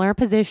a similar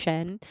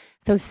position.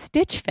 So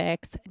Stitch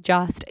Fix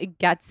just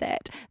gets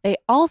it. They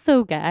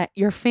also get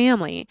your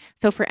family.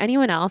 So for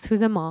anyone else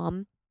who's a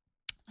mom,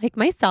 like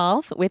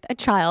myself, with a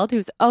child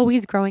who's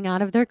always growing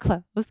out of their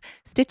clothes,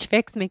 Stitch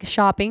Fix makes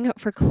shopping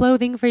for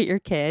clothing for your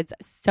kids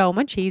so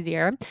much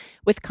easier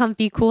with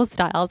comfy, cool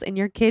styles in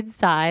your kid's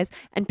size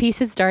and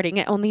pieces starting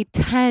at only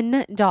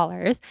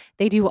 $10.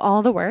 They do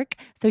all the work,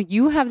 so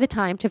you have the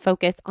time to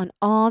focus on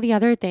all the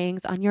other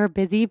things on your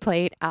busy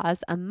plate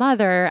as a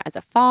mother, as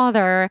a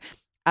father,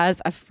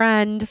 as a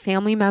friend,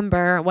 family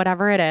member,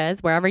 whatever it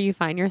is, wherever you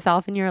find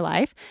yourself in your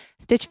life.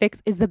 Stitch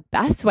Fix is the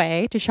best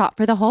way to shop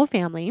for the whole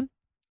family,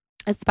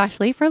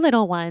 especially for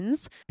little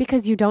ones,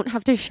 because you don't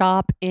have to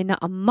shop in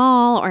a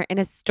mall or in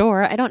a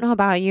store. I don't know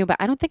about you, but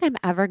I don't think I'm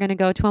ever going to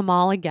go to a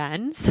mall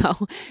again.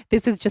 So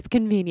this is just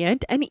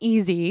convenient and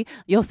easy.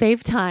 You'll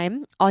save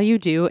time. All you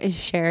do is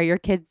share your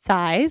kid's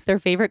size, their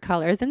favorite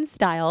colors and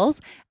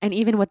styles, and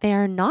even what they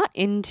are not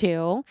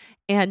into.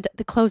 And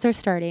the clothes are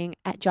starting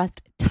at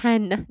just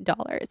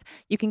 $10.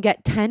 You can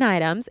get 10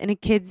 items in a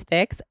kid's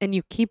fix, and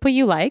you keep what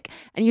you like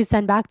and you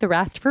send back the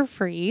rest for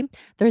free.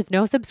 There's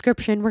no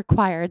subscription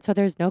required, so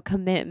there's no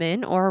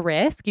commitment or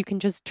risk. You can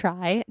just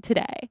try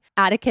today.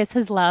 Atticus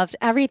has loved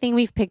everything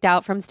we've picked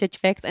out from Stitch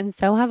Fix, and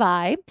so have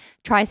I.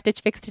 Try Stitch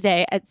Fix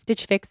today at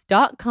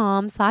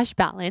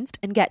stitchfix.com/balanced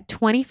and get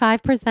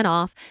 25%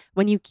 off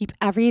when you keep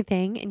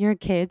everything in your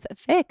kid's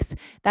fix.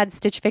 That's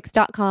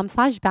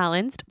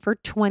stitchfix.com/balanced for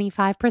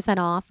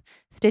 25% off.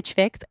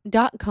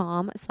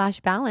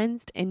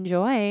 stitchfix.com/balanced.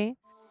 Enjoy.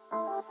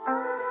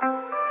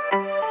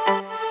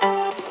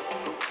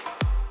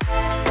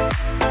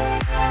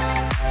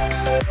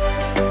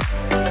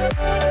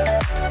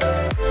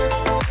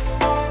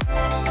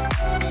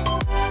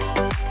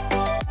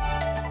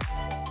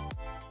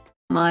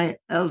 My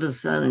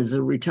eldest son is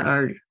a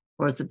retired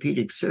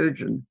orthopedic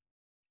surgeon.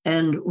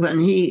 And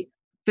when he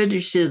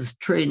finished his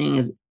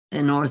training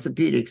in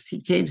orthopedics, he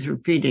came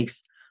through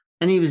Phoenix,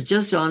 and he was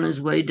just on his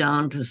way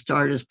down to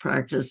start his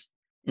practice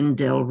in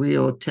Del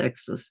Rio,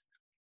 Texas.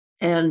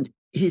 And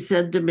he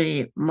said to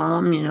me,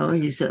 Mom,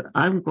 he said,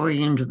 I'm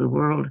going into the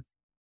world.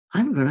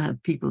 I'm going to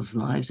have people's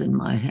lives in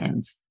my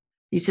hands.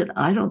 He said,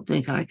 I don't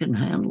think I can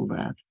handle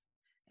that.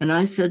 And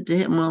I said to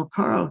him, well,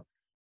 Carl,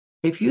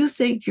 if you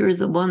think you're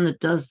the one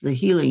that does the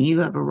healing, you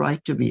have a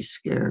right to be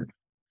scared.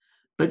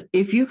 But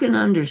if you can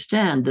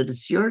understand that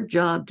it's your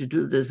job to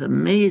do this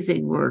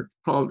amazing work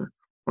called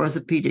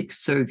orthopedic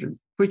surgeon,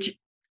 which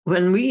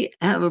when we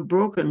have a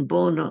broken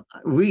bone,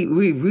 we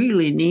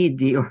really need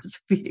the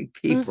orthopedic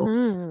people.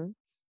 Mm-hmm.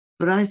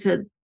 But I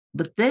said,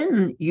 but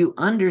then you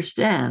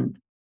understand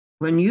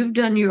when you've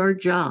done your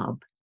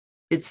job,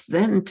 it's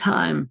then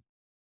time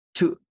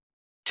to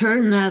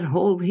turn that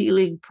whole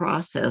healing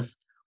process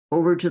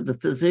over to the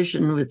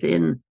physician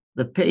within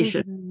the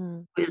patient,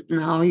 mm-hmm. who is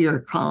now your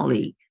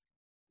colleague.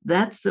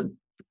 That's the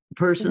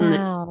person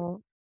that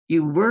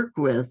you work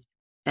with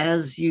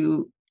as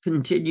you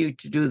continue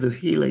to do the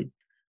healing.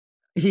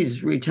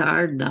 He's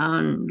retired now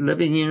and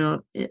living,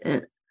 in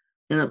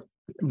a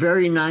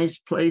very nice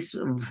place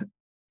of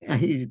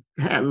he's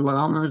had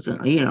llamas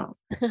and,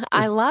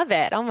 I love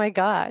it. Oh my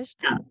gosh.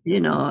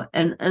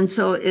 and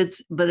so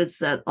it's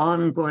that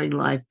ongoing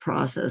life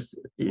process.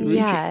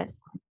 Yes.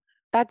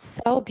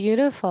 That's so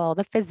beautiful.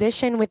 The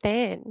physician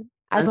within.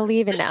 I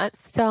believe in that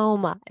so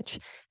much.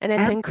 And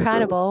it's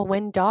incredible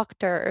when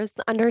doctors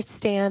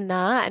understand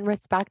that and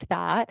respect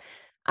that.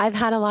 I've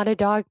had a lot of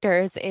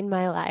doctors in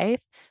my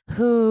life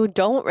who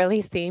don't really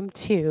seem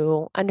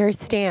to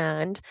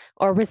understand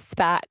or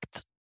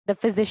respect the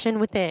physician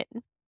within.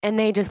 And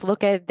they just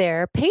look at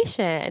their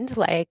patient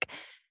like,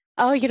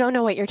 oh, you don't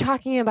know what you're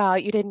talking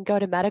about. You didn't go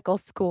to medical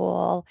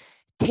school.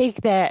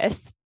 Take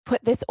this,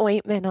 put this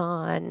ointment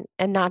on,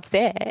 and that's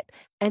it.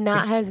 And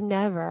that has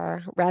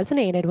never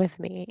resonated with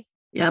me.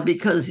 Yeah,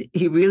 because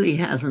he really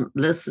hasn't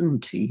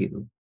listened to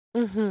you.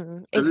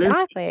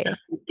 Exactly.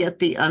 Doesn't get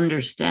the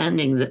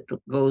understanding that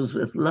goes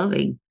with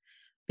loving.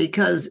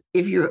 Because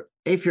if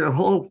your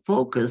whole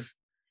focus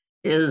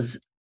is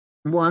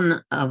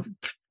one of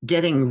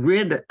getting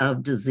rid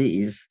of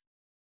disease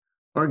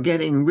or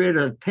getting rid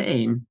of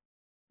pain,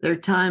 there are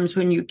times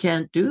when you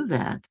can't do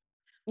that.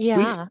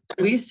 Yeah.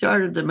 We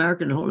started the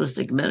American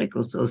Holistic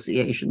Medical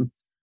Association.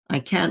 I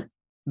can't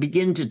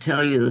begin to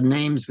tell you the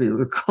names we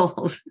were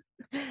called.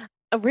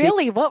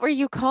 Really? What were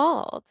you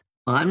called?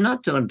 I'm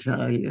not going to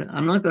tell you.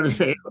 I'm not going to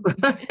say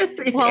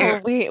it.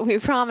 Well, we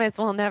promise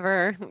we'll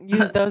never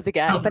use those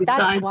again. But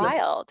that's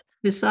wild.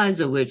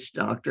 Besides a witch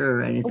doctor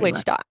or anything.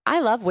 Witch doctor.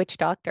 I love witch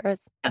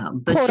doctors. Yeah,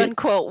 but quote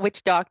unquote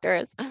witch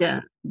doctors.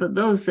 Yeah, but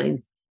those things.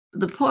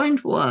 The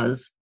point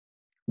was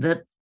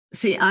that,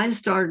 see, I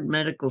started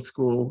medical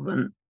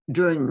school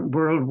during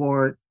World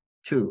War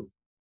II.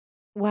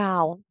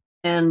 Wow.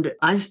 And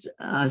I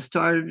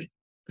started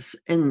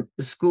in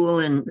school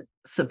in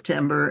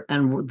September,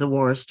 and the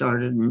war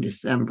started in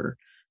December.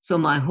 So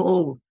my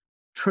whole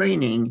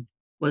training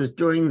was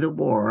during the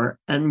war,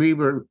 and we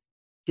were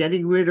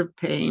getting rid of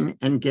pain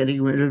and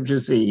getting rid of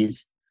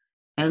disease.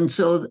 And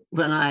so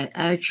when I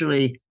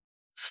actually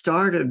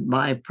started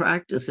my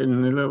practice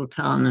in the little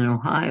town in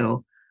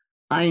Ohio,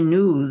 I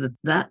knew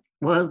that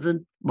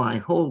wasn't my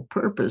whole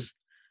purpose,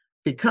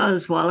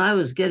 because while I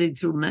was getting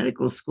through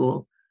medical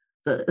school,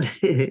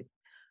 the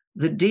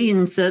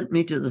dean sent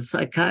me to the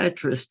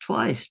psychiatrist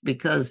twice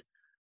because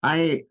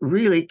I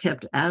really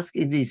kept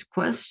asking these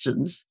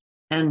questions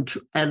and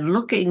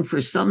looking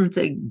for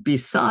something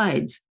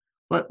besides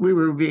what we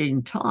were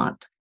being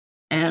taught.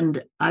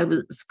 And I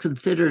was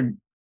considered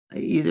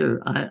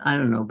either, I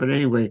don't know, but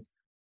anyway.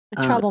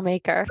 A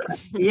troublemaker.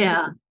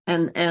 Yeah.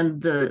 And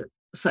the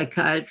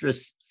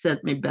psychiatrist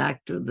sent me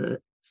back to the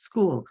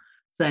school.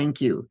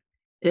 Thank you.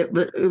 It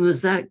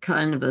was that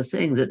kind of a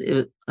thing,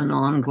 an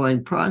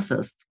ongoing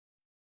process.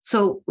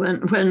 So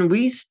when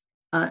we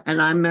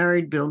and I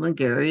married Bill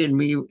McGarey,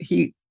 and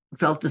he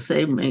felt the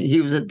same.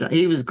 He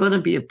was going to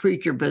be a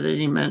preacher, but then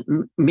he met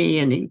me,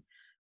 and he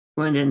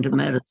went into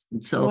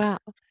medicine. So wow.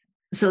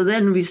 So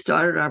then we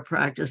started our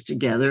practice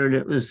together, and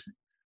it was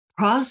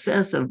a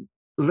process of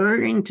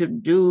learning to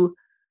do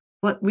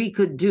what we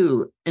could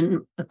do. And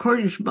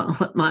according to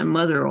what my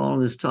mother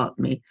always taught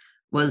me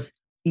was,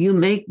 you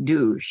make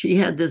do. She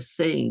had this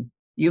saying,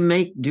 you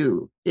make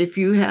do. If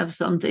you have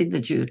something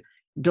that you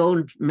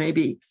don't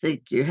maybe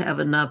think you have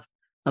enough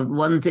of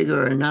one thing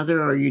or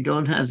another, or you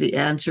don't have the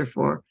answer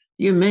for,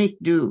 you make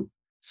do.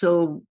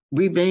 So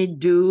we made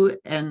do,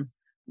 and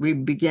we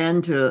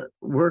began to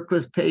work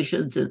with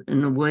patients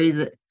in a way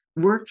that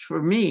worked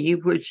for me,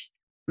 which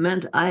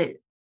meant I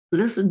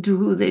listened to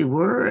who they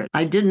were.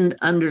 I didn't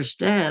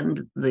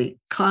understand the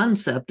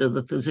concept of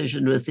the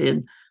physician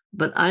within,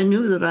 but I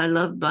knew that I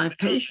loved my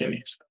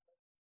patients.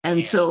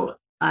 And so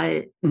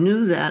I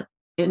knew that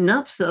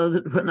enough so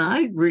that when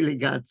I really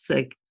got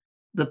sick,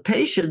 the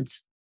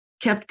patients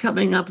kept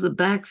coming up the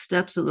back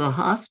steps of the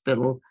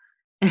hospital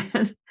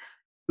and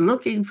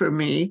looking for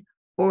me,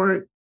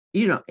 or,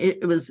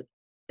 it was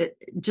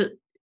just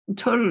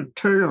total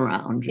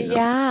turnaround.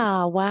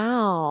 Yeah,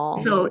 wow.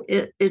 So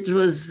it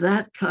was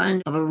that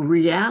kind of a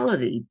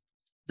reality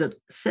that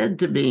said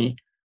to me,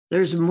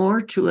 there's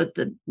more to it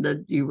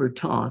that you were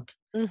taught.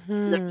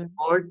 There's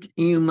more,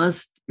 you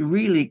must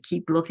really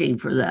keep looking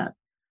for that.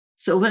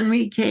 So when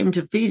we came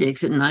to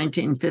Phoenix in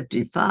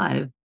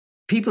 1955,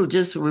 people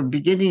just were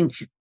beginning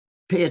to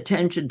pay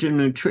attention to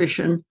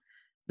nutrition.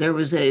 There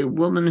was a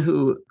woman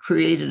who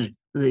created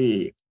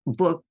the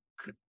book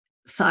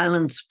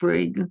Silent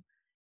Spring,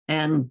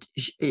 and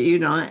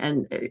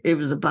and it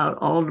was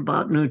all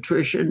about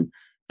nutrition.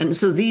 And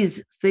so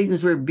these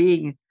things were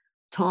being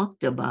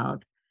talked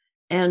about,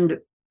 and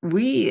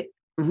we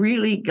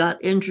really got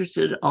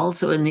interested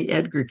also in the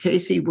Edgar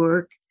Cayce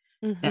work,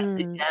 and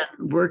began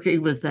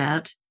working with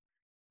that,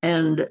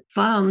 and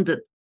found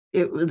that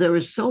there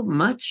was so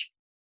much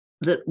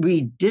that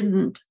we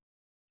didn't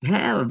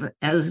have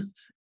as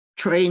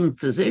trained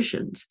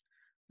physicians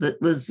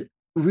that was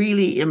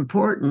really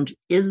important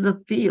in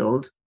the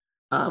field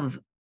of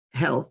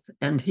health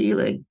and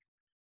healing.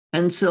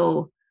 And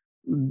so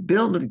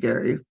Bill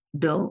McGarey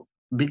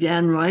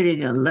began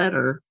writing a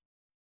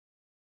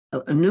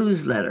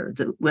newsletter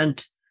that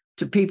went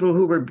to people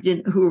who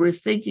were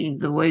thinking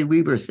the way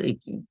we were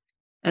thinking.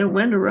 And it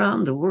went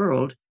around the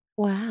world.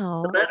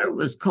 Wow. The letter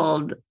was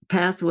called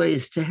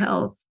Pathways to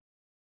Health.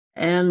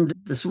 And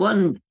this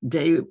one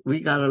day we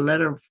got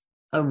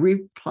a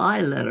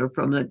reply letter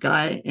from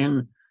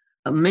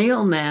a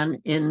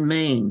mailman in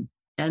Maine.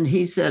 And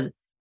he said,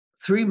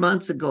 3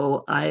 months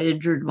ago, I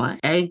injured my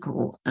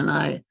ankle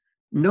and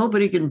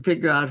nobody can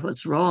figure out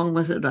what's wrong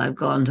with it. I've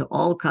gone to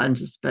all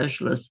kinds of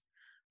specialists.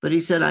 But he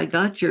said, I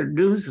got your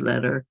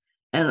newsletter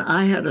and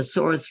I had a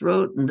sore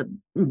throat, and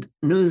the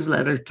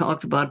newsletter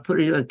talked about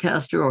putting a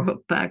castor oil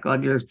pack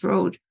on your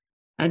throat.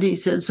 And he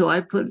said, so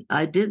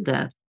I did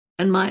that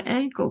and my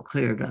ankle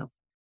cleared up.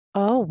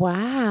 Oh,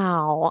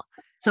 wow.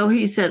 So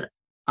he said,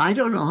 I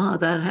don't know how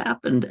that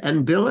happened.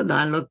 And Bill and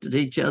I looked at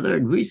each other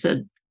and we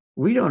said,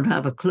 we don't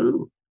have a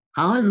clue.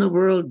 How in the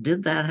world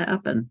did that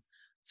happen?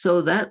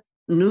 So that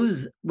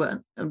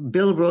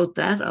Bill wrote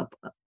that up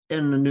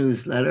in the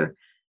newsletter.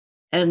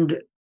 And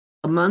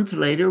a month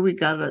later, we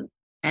got an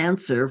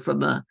answer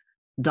from a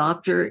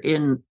doctor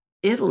in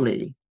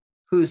Italy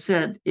who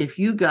said, if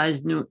you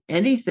guys knew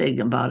anything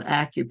about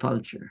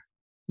acupuncture,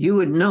 you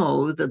would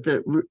know that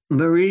the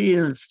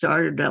meridian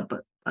started up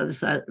by the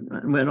side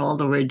and went all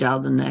the way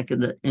down the neck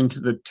and into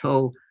the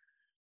toe.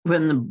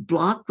 When the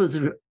block was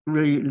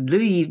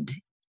relieved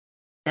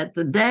at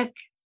the neck,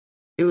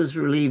 it was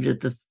relieved at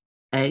the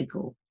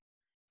ankle.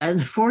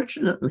 And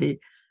fortunately,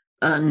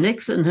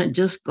 Nixon had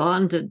just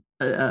gone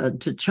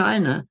to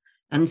China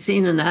and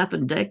seen an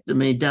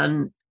appendectomy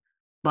done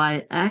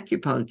by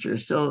acupuncture.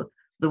 So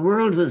the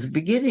world was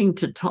beginning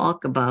to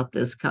talk about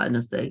this kind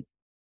of thing.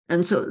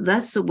 And so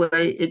that's the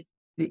way it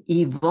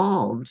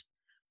evolved.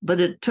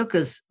 But it took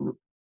us,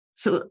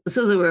 so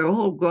there were a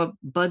whole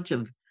bunch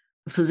of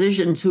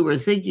physicians who were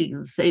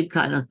thinking the same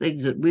kind of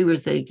things that we were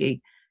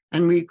thinking,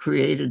 and we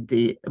created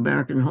the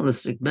American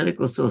Holistic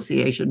Medical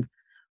Association.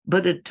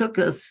 But it took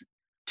us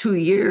 2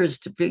 years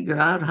to figure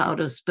out how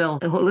to spell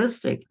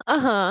holistic.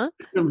 Uh-huh.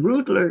 The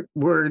root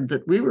word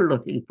that we were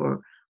looking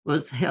for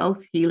was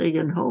health, healing,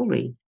 and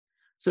holy.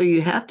 So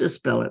you have to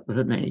spell it with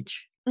an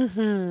H.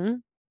 Mm-hmm.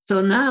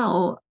 So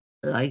now,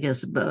 I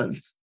guess about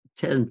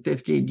 10,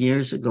 15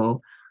 years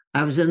ago,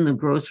 I was in the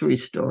grocery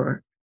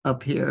store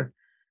up here,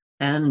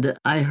 and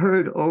I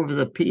heard over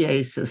the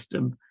PA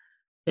system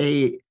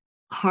a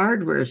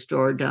hardware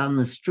store down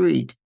the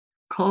street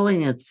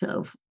calling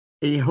itself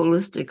a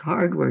holistic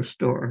hardware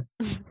store.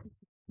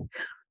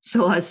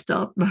 So I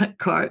stopped my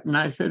cart and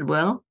I said,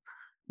 well,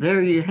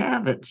 there you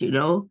have it.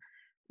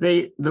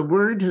 The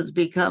word has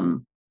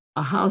become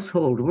a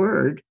household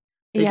word.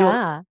 They don't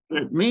know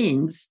what it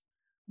means,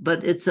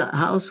 but it's a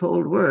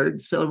household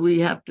word. So we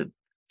have to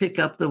pick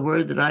up the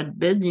word that I'd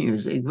been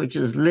using, which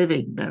is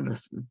living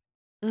medicine.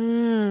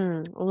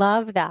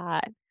 Love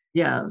that.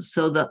 Yeah.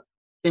 So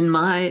in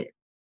my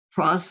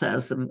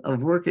process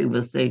of working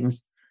with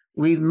things,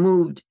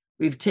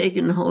 we've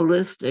taken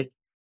holistic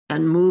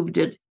and moved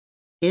it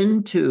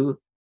into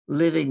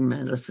living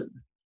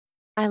medicine.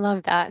 I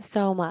love that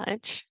so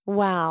much.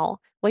 Wow.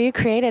 Well, you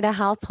created a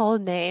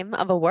household name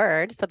of a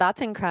word, so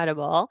that's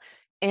incredible.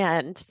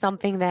 And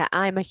something that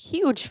I'm a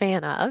huge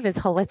fan of is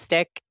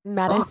holistic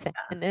medicine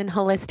and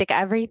holistic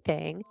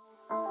everything.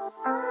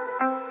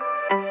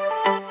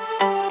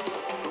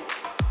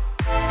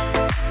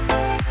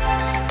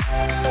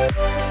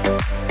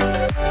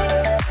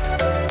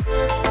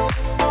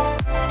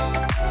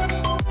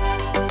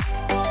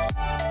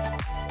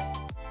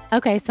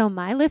 Okay, so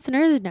my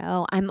listeners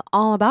know I'm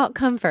all about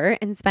comfort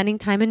and spending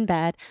time in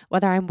bed,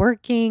 whether I'm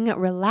working,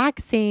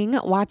 relaxing,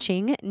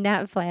 watching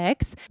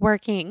Netflix,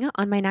 working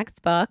on my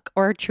next book,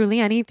 or truly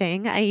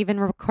anything. I even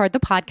record the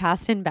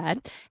podcast in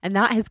bed, and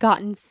that has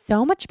gotten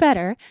so much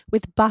better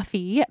with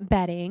Buffy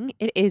bedding.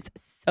 It is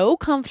so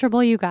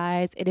comfortable, you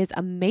guys. It is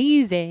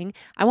amazing.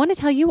 I want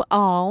to tell you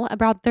all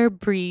about their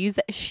Breeze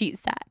sheet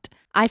set.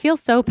 I feel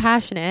so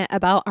passionate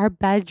about our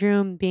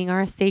bedroom being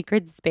our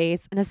sacred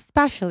space, and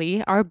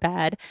especially our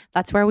bed.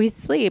 That's where we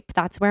sleep.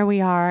 That's where we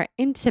are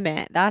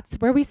intimate. That's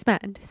where we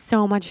spend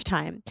so much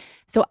time.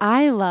 So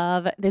I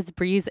love this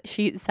Breeze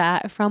sheet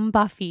set from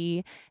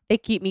Buffy. They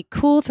keep me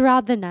cool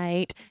throughout the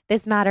night.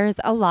 This matters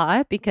a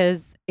lot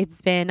because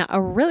it's been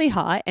really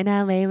hot in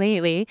LA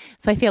lately.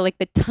 So I feel like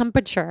the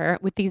temperature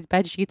with these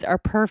bed sheets are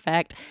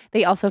perfect.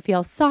 They also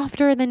feel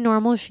softer than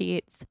normal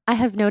sheets. I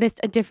have noticed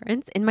a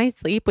difference in my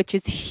sleep, which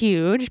is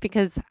huge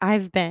because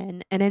I've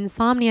been an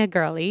insomnia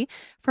girly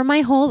for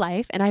my whole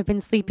life, and I've been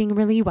sleeping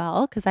really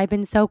well because I've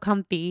been so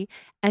comfy.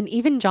 And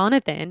even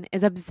Jonathan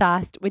is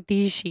obsessed with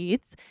these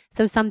sheets.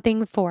 So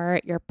something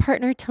for your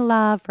partner to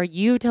love, for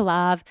you to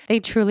love. They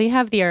truly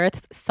have the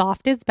earth's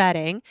softest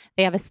bedding.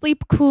 They have a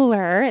sleep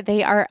cooler.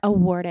 They are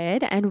award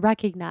awarded and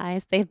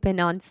recognized. They've been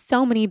on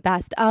so many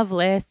best of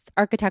lists,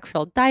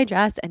 Architectural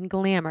Digest and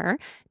Glamour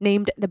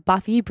named the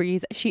Buffy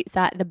Breeze sheet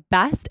set the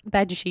best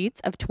bed sheets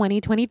of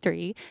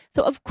 2023.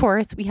 So of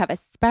course, we have a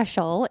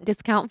special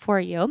discount for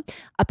you.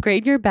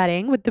 Upgrade your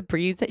bedding with the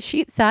Breeze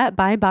sheet set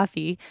by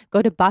Buffy.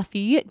 Go to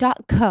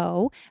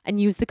buffy.co and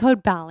use the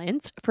code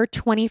BALANCED for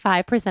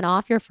 25%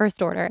 off your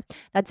first order.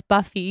 That's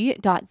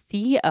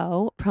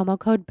buffy.co, promo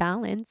code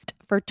BALANCED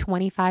for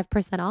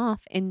 25%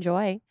 off.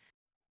 Enjoy.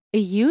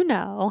 You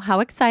know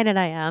how excited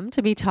I am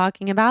to be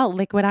talking about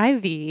Liquid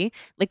IV.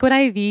 Liquid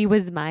IV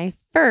was my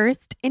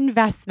first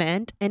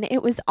investment, and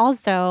it was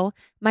also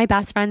my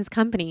best friend's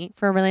company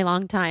for a really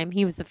long time.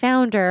 He was the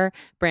founder,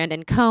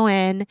 Brandon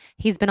Cohen.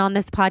 He's been on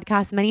this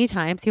podcast many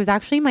times. He was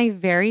actually my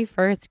very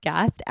first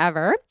guest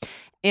ever.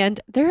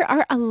 And there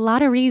are a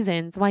lot of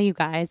reasons why you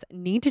guys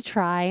need to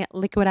try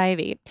Liquid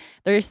IV.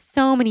 There's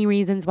so many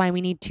reasons why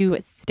we need to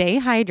stay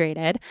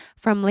hydrated,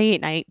 from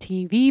late night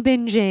TV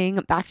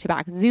binging,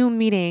 back-to-back Zoom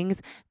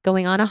meetings,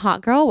 going on a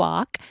hot girl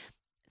walk.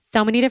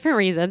 So many different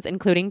reasons,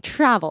 including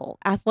travel,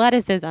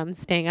 athleticism,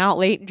 staying out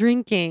late,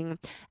 drinking.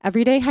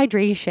 Everyday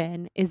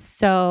hydration is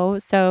so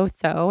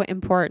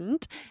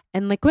important.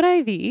 And Liquid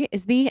IV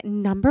is the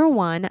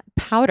 #1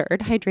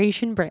 powdered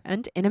hydration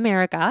brand in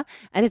America,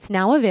 and it's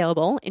now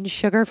available in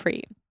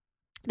sugar-free.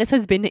 This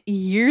has been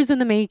years in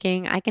the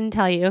making, I can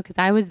tell you, because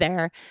I was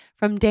there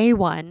from day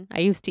one. I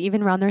used to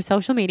even run their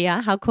social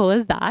media. How cool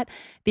is that?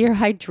 Their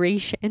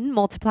hydration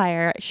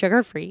multiplier,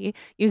 sugar-free,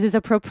 uses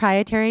a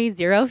proprietary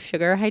zero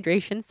sugar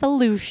hydration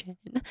solution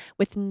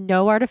with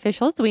no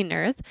artificial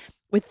sweeteners,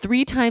 with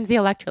 3 times the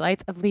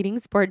electrolytes of leading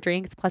sport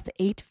drinks, plus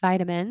 8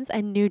 vitamins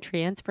and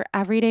nutrients for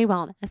everyday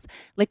wellness.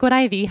 Liquid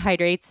IV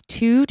hydrates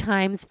 2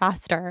 times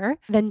faster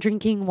than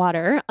drinking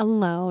water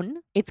alone.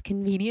 It's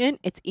convenient,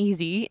 it's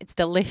easy, it's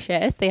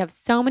delicious. They have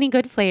so many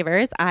good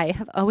flavors. I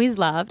have always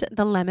loved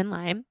the lemon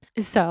lime.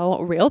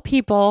 So real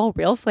people,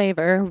 real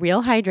flavor,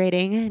 real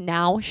hydrating,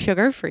 now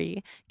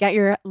sugar-free. Get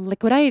your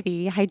Liquid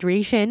IV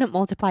hydration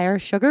multiplier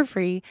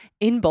sugar-free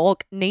in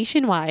bulk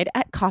nationwide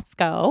at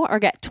Costco, or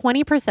get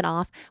 20%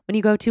 off when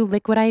you go to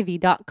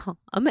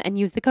liquidiv.com and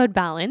use the code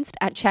BALANCED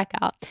at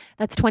checkout.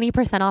 That's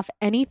 20% off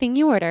anything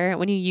you order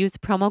when you use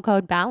promo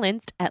code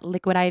BALANCED at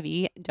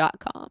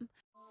liquidiv.com.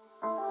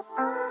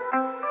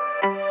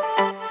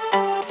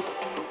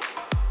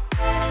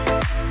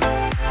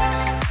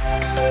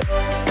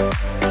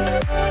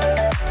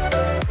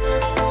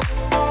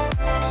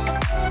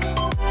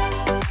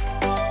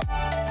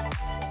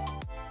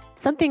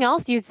 Something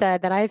else you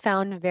said that I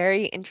found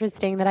very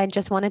interesting that I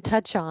just want to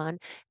touch on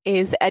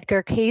is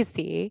Edgar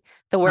Cayce,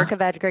 the work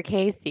of Edgar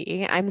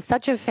Cayce. I'm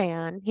such a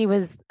fan. He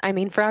was,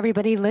 for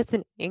everybody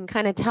listening,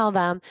 kind of tell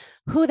them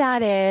who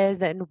that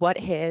is and what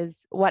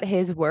his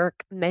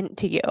work meant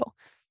to you.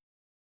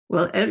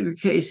 Well, Edgar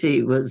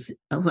Cayce was,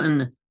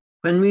 when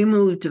we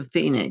moved to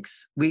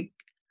Phoenix,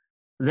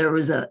 there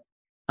was a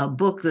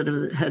book that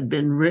had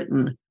been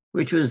written,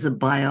 which was a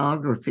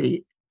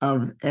biography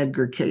of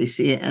Edgar Cayce,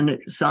 and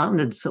it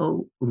sounded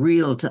so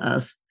real to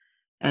us.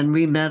 And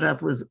we met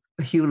up with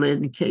Hugh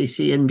Lynn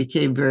Cayce and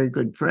became very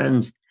good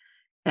friends,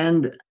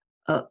 and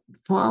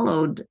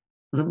followed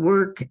the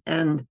work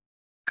and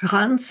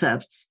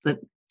concepts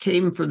that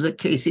came from the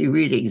Cayce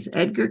readings.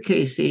 Edgar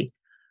Cayce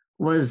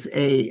was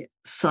a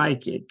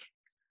psychic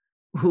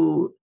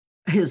who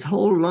his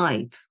whole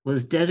life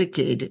was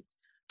dedicated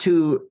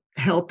to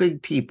helping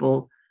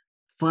people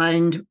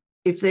find,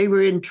 if they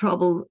were in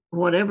trouble,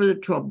 whatever the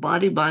trouble,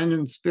 body, mind,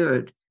 and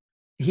spirit,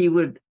 he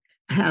would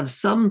have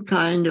some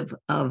kind of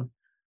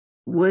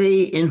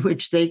way in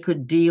which they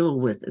could deal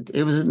with it.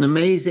 It was an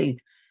amazing,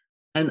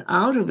 and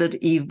out of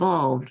it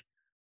evolved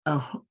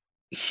a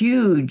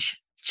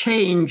huge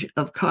change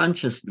of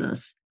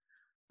consciousness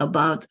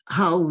about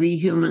how we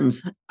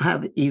humans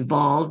have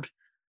evolved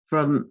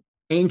from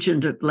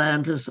ancient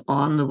Atlantis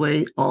all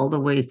the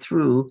way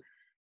through,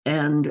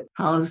 and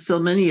how so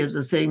many of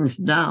the things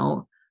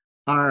now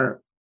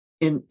are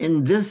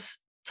in this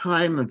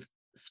time of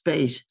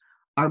space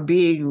are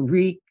being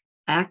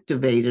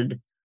reactivated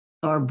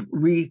or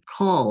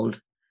recalled.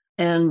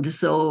 And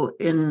so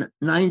in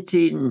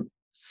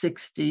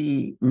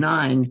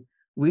 1969,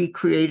 we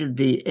created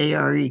the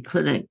ARE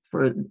clinic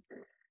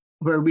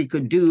where we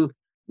could do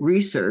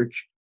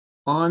research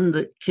on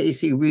the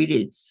Cayce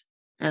readings,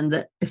 and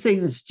the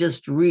things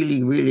just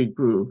really, really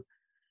grew.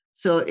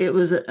 So it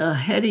was a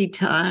heady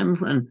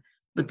time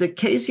but the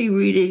Cayce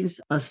readings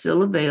are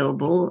still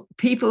available.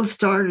 People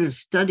started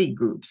study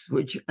groups,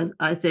 which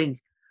I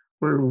think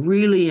were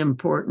really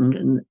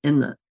important in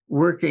the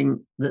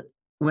working that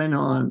went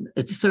on.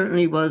 It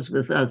certainly was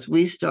with us.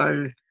 We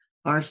started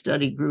our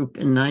study group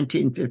in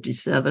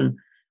 1957,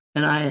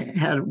 and I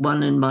had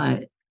one in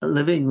my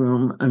living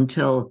room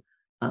until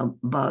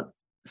about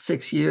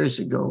 6 years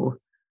ago.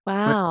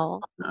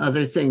 Wow.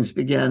 Other things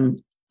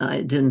began.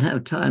 I didn't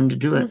have time to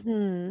do it.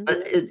 Mm-hmm.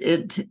 But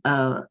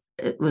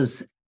it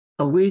was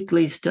a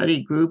weekly study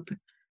group,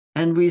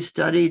 and we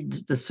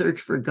studied the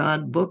Search for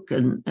God book,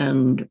 and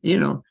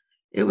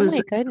It Oh was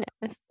my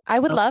goodness. I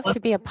would love to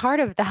be a part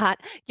of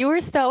that. You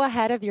were so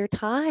ahead of your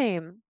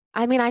time.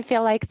 I mean, I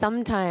feel like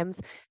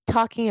sometimes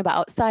talking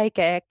about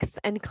psychics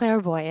and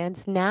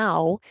clairvoyance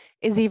now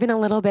is even a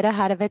little bit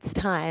ahead of its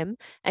time.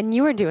 And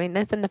you were doing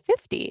this in the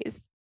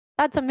 50s.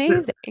 That's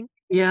amazing.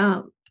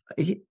 yeah,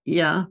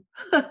 yeah.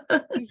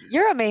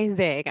 You're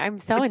amazing. I'm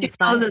so You know, the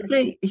inspired.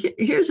 thing,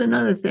 here's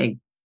another thing.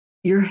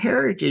 Your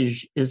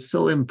heritage is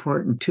so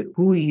important to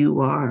who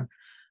you are.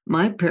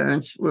 My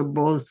parents were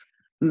both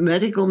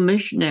medical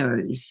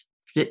missionaries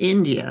to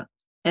India,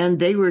 and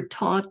they were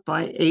taught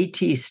by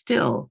A.T.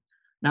 Still.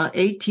 Now,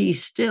 A.T.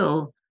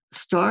 Still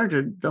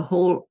started the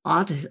whole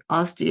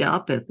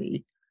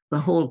osteopathy, the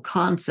whole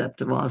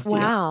concept of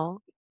osteopathy. Wow.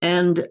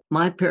 And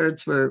my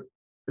parents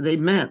they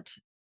met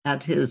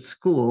at his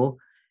school,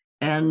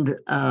 and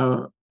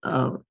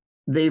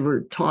they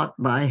were taught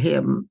by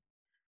him,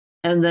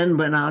 and then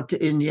went out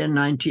to India in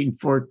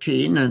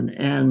 1914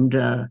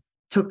 and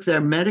took their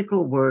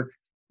medical work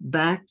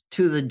back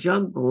to the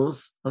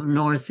jungles of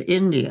North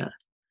India.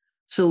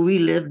 So we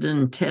lived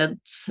in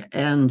tents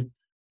and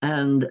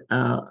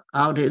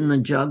out in the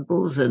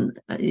jungles, and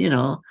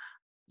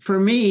for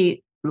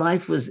me,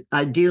 life was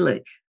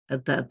idyllic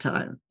at that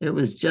time. It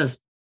was just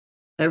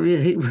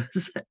everything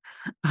was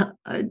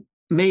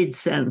made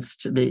sense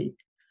to me.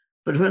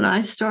 But when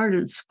I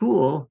started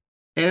school,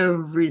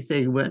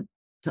 everything went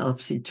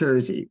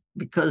topsy-turvy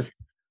because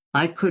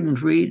I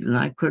couldn't read and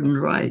I couldn't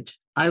write.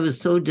 I was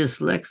so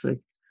dyslexic,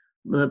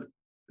 the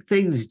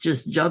things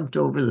just jumped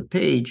over the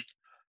page.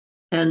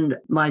 And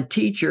my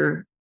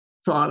teacher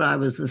thought I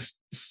was a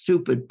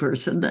stupid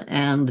person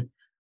and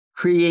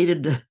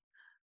created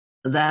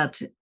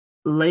that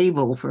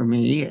label for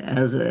me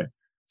as a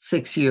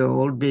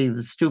 6-year-old, being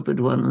the stupid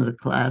one in the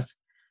class.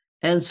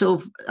 And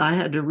so I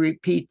had to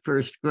repeat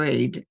first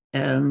grade.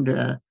 And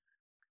of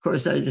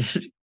course, I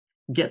didn't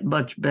get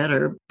much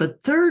better.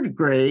 But third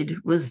grade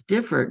was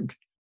different.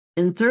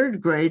 In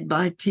third grade,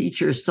 my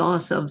teacher saw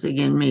something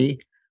in me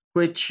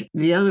which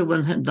the other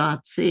one had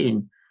not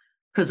seen,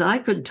 because I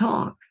could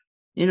talk,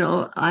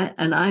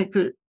 I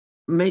could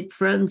make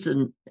friends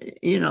and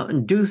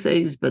do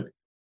things, but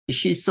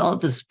she saw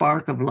the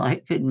spark of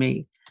life in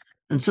me.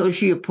 And so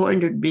she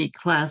appointed me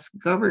class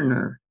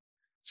governor,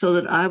 so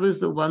that I was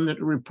the one that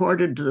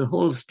reported to the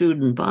whole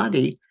student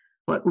body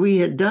what we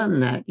had done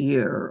that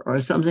year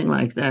or something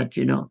like that,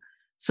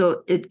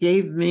 So it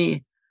gave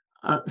me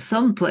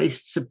some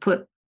place to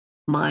put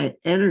my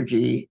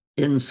energy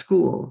in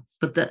school.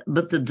 But the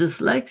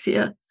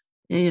dyslexia,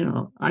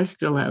 I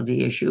still have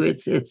the issue.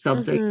 It's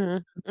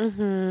something.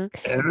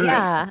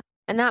 Yeah.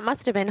 And that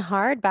must have been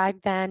hard back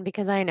then,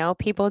 because I know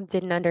people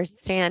didn't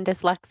understand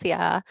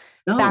dyslexia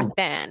back No.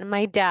 then.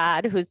 My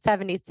dad, who's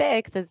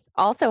 76,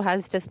 also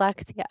has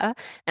dyslexia.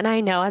 And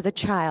I know as a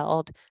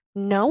child,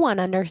 no one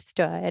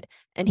understood.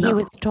 And he No.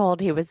 was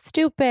told he was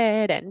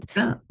stupid, and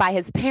Yeah. by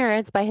his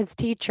parents, by his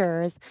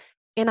teachers.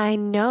 And I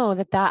know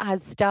that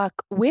has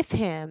stuck with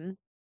him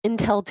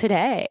until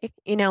today,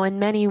 in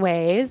many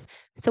ways.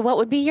 So what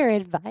would be your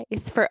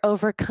advice for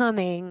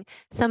overcoming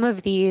some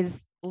of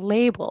these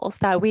labels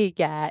that we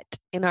get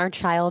in our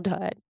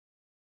childhood?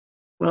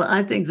 Well,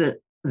 I think that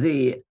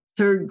the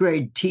third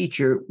grade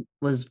teacher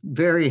was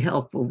very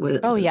helpful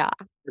with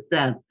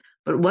that.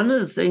 But one of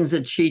the things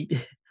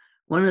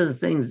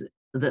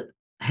that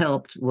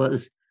helped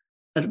was,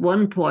 at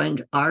one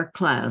point, our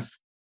class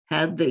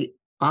had the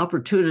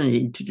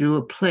opportunity to do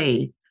a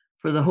play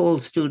for the whole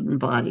student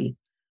body.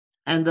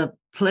 And the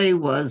play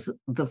was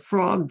The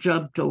Frog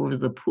Jumped Over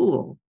the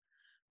Pool.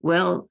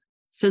 Well,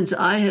 since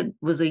I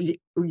was a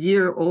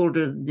year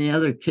older than the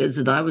other kids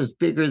and I was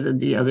bigger than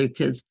the other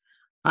kids,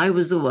 I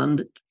was the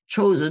one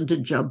chosen to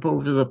jump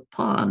over the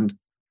pond.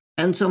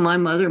 And so my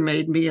mother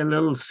made me a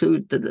little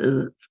suit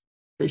that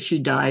she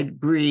dyed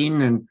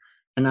green,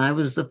 and I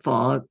was the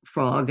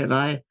frog, and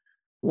I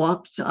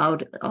walked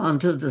out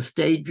onto the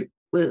stage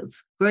with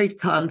great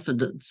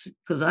confidence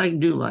because I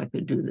knew I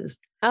could do this.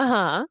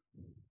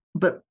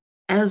 But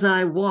as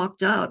I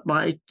walked out,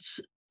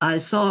 I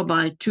saw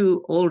my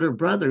two older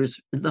brothers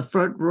in the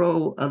front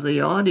row of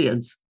the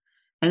audience,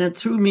 and it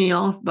threw me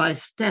off my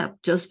step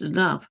just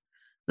enough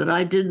that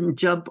I didn't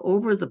jump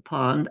over the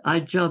pond.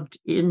 I jumped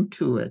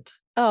into it.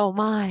 Oh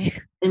my!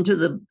 Into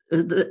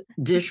the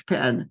dish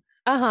pan.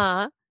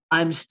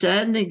 I'm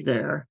standing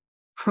there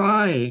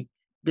crying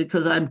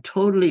because I'm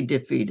totally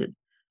defeated.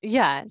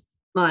 Yes.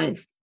 My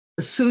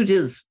suit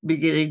is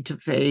beginning to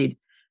fade,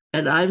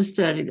 and I'm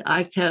standing.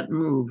 I can't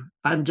move.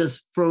 I'm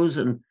just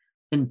frozen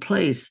in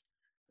place.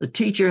 The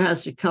teacher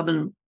has to come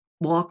and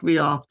walk me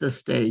off the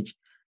stage,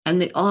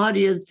 and the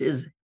audience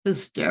is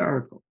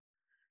hysterical.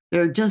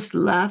 They're just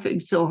laughing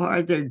so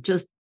hard. They're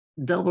just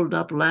doubled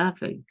up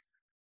laughing.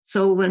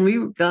 So when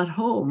we got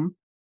home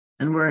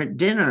and we're at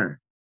dinner,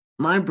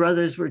 my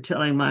brothers were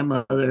telling my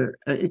mother,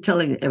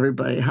 telling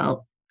everybody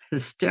how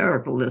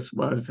hysterical this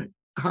was,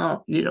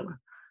 how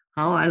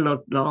I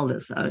looked and all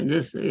this. I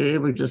mean, they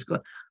were just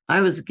going.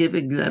 I was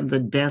giving them the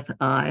death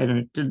eye,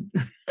 and it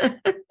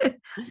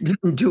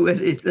didn't do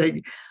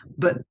anything.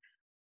 But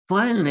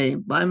finally,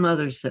 my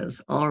mother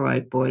says, all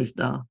right, boys,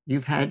 now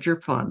you've had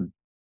your fun.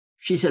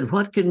 She said,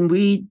 what can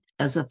we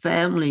as a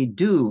family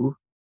do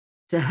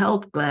to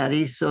help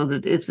Gladys so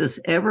that if this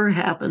ever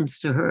happens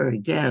to her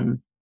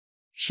again,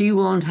 she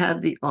won't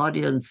have the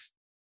audience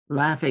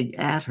laughing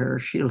at her.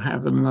 She'll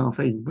have them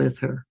laughing with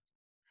her.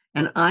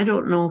 And I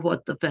don't know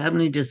what the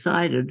family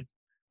decided,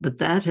 but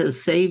that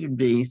has saved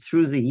me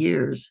through the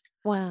years.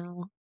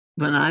 Wow.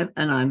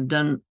 I've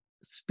done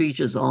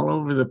speeches all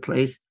over the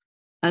place.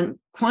 And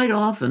quite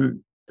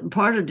often,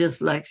 part of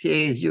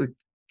dyslexia is you're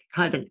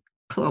kind of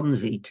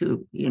clumsy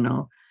too,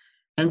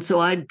 And so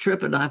I'd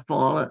trip and I'd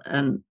fall,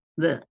 and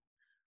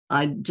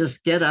I'd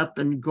just get up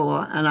and go,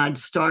 and I'd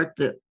start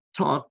the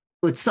talk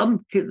with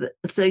something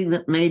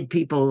that made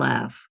people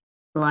laugh,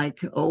 like,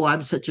 oh,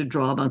 I'm such a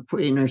drama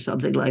queen or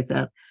something like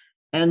that.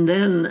 And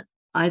then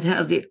I'd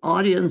have the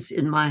audience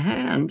in my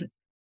hand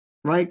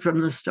right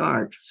from the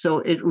start. So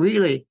it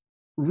really,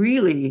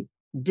 really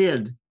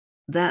did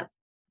that.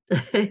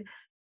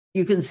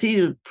 You can see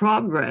the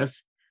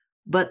progress,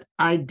 but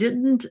I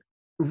didn't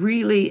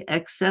really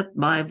accept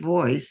my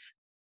voice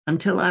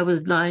until I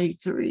was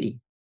 93.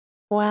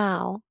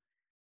 Wow.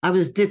 I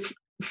was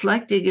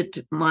deflecting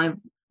my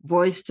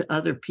voice to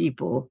other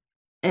people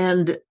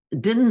and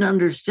didn't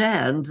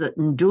understand that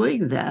in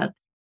doing that,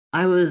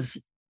 I was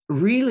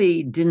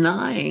really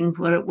denying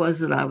what it was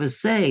that I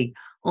was saying,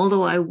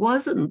 although I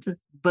wasn't,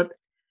 but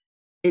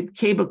it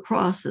came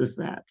across as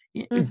that.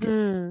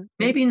 Mm-hmm.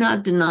 Maybe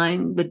not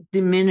denying, but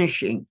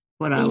diminishing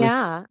what I was.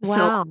 Yeah,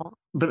 wow. So,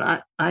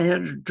 but I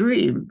had a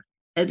dream.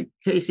 Ed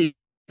Casey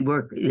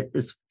work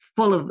is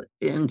full of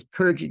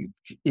encouraging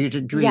you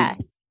to dream.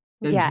 Yes.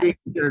 Yes.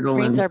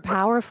 Dreams are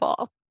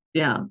powerful.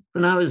 Yeah.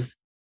 When I was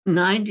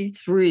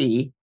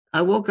 93,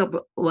 I woke up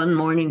one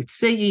morning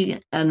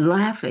singing and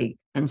laughing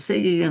and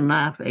singing and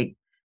laughing.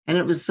 And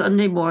it was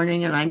Sunday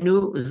morning, and I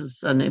knew it was a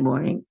Sunday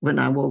morning when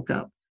I woke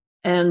up.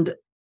 And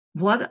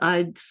what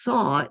I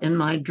saw in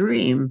my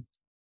dream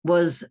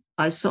was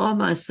I saw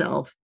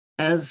myself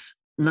as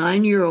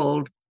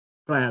 9-year-old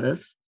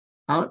Gladys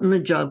out in the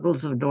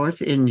jungles of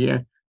North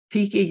India,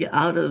 peeking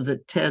out of the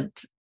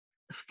tent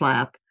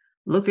flap,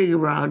 looking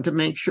around to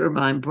make sure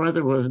my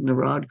brother wasn't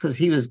around, because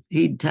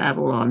he'd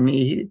tattle on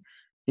me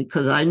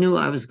because I knew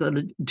I was going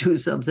to do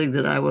something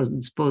that I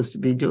wasn't supposed to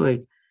be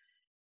doing.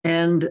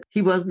 And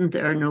he wasn't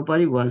there.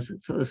 Nobody was.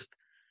 So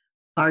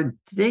our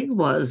thing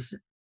was,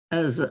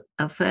 as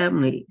a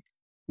family,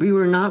 we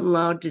were not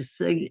allowed to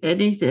sing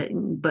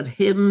anything but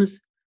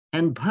hymns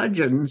and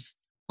bhajans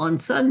on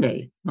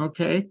Sunday.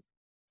 Okay.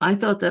 I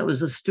thought that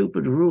was a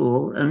stupid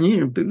rule.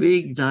 And,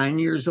 being 9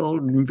 years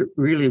old and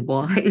really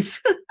wise.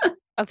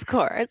 Of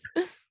course.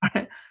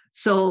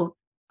 So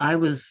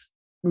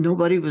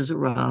nobody was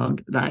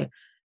around. And I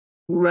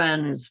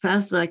ran as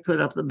fast as I could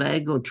up the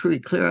mango tree,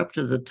 clear up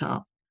to the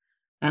top.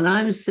 And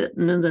I'm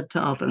sitting in the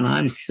top and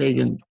I'm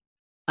singing.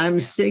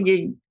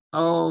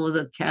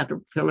 The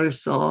caterpillar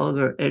song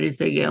or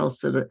anything else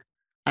that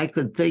I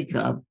could think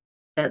of.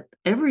 And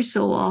every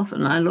so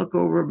often I look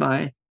over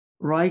my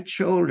right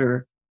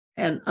shoulder,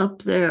 and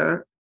up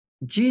there,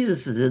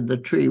 Jesus is in the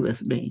tree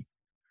with me.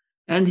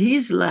 And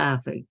he's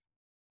laughing.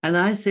 And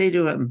I say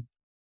to him,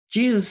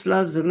 Jesus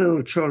loves the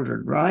little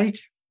children, right?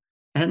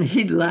 And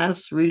he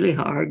laughs really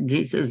hard and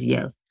he says,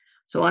 yes.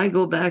 So I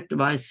go back to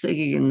my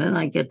singing, and then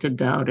I get to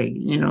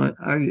doubting,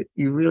 are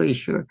you really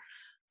sure?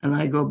 And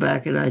I go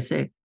back and I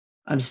say,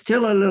 I'm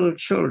still a little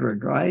children,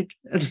 right?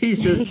 And he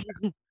says,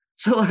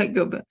 so I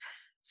go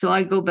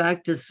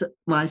back to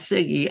my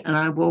singing, and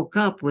I woke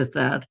up with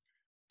that.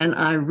 And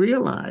I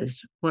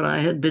realized what I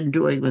had been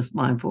doing with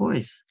my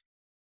voice,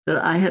 that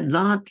I had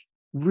not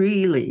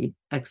really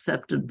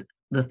accepted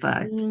the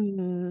fact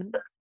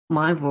that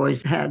my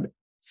voice had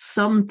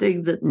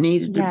something that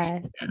needed to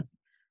be said,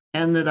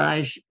 and that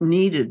I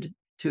needed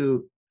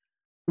to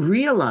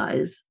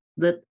realize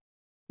that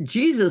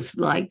Jesus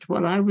liked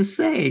what I was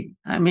saying.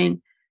 I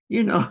mean,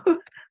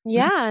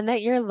 Yeah, and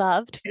that you're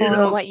loved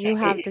for what you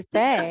have to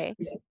say.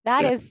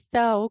 That is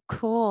so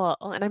cool.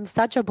 And I'm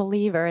such a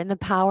believer in the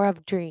power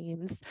of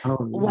dreams. Oh,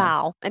 yeah.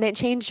 Wow. And it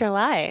changed your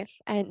life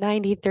at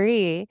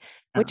 93,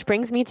 which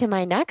brings me to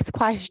my next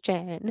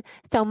question.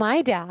 So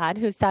my dad,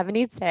 who's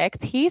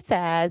 76, he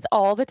says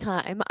all the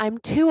time, I'm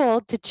too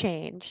old to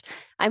change.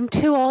 I'm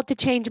too old to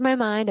change my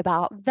mind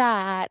about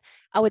that.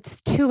 Oh,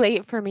 it's too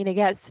late for me to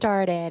get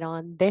started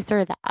on this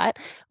or that.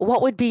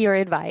 What would be your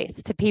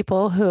advice to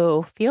people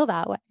who feel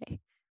that way?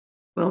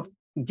 Well,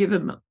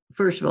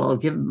 first of all,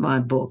 give him my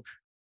book.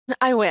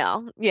 I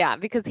will. Yeah,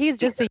 because he's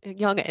just a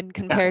youngin'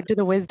 compared to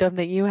the wisdom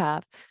that you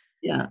have.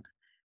 Yeah.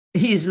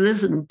 He's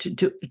listened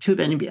to too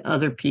many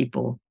other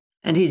people,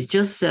 and he's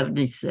just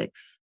 76.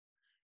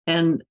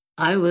 And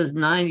I was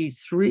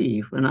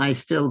 93 when I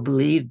still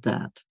believed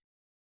that,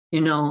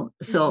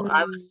 so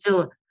I was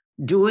still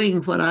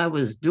doing what I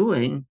was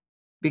doing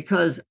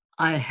because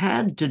I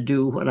had to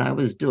do what I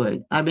was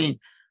doing. I mean,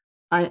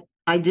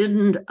 I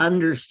didn't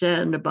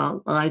understand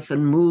about life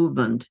and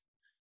movement,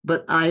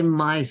 but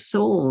my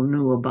soul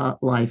knew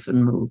about life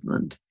and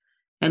movement.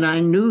 And I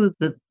knew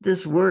that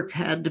this work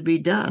had to be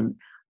done.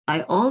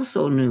 I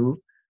also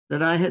knew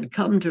that I had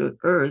come to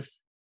Earth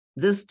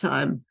this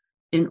time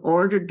in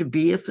order to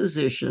be a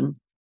physician.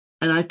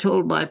 And I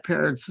told my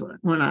parents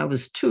when I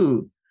was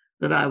 2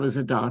 that I was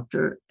a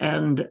doctor.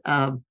 And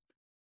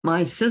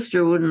my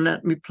sister wouldn't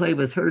let me play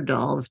with her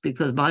dolls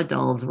because my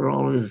dolls were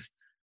always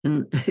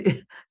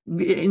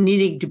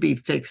needing to be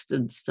fixed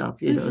and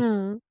stuff, you know.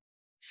 Mm-hmm.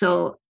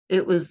 So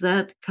it was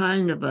that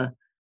kind of a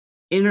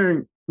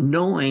inner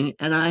knowing.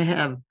 And I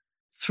have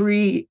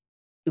 3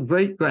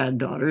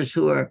 great-granddaughters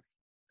who are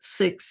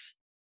 6,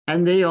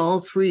 and they all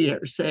 3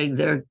 are saying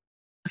they're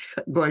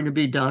going to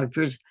be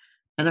doctors.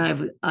 And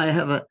I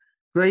have a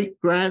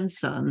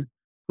great-grandson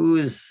who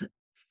is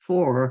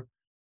 4,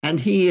 and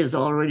he is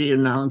already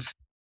announced.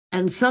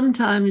 And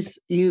sometimes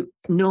you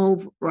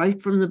know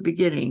right from the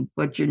beginning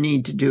what you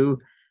need to do,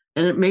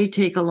 and it may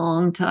take a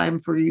long time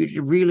for you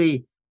to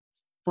really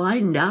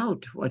find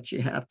out what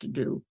you have to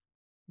do.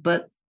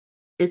 But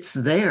it's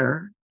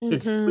there. Mm-hmm.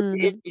 It's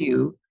within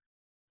you.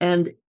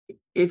 And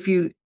if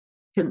you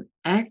can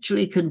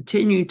actually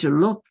continue to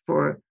look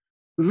for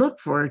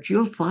it,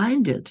 you'll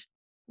find it.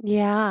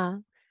 Yeah,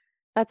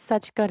 that's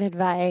such good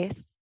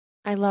advice.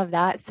 I love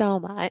that so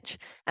much.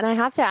 And I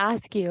have to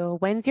ask you,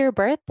 when's your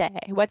birthday?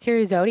 What's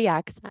your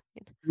zodiac sign?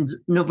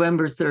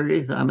 November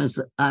 30th.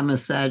 I'm a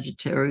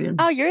Sagittarian.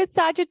 Oh, you're a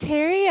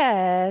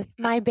Sagittarius.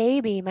 My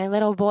baby, my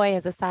little boy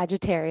is a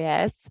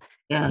Sagittarius.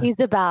 Yeah. He's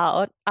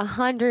about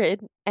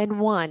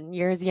 101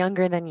 years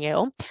younger than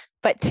you,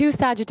 but 2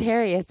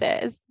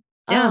 Sagittariuses.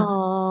 Yeah.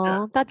 Oh,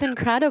 yeah. That's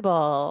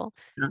incredible.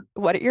 Yeah.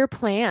 What are your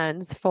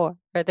plans for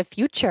the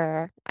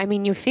future? I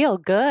mean, you feel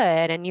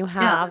good and you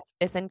have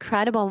this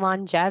incredible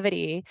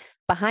longevity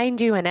behind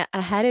you and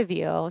ahead of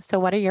you. So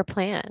what are your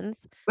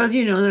plans? Well,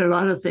 there are a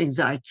lot of things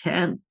I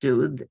can't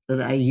do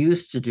that I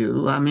used to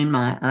do. I mean,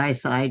 my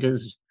eyesight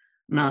is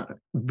not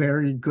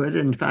very good.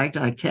 In fact,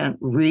 I can't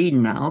read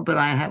now, but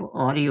I have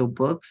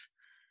audiobooks.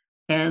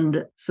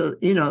 And so,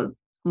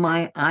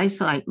 my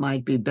eyesight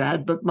might be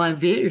bad, but my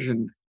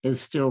vision is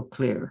still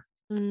clear.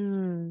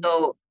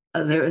 So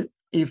there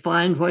you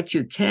find what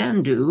you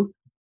can do,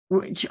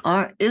 which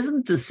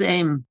isn't the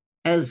same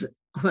as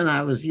when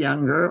I was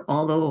younger,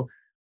 although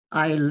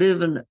I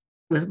live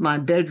with my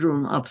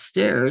bedroom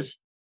upstairs,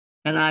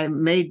 and I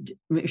made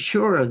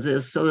sure of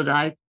this so that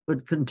I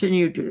would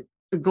continue to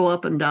go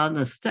up and down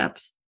the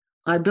steps.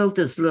 I built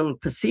this little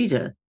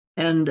casita,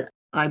 and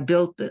I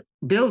built it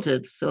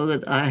so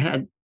that I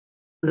had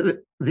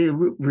the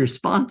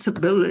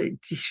responsibility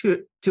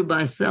to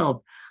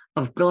myself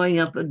of going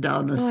up and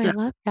down the steps. I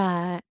love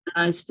that.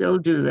 I still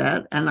do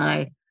that, and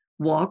I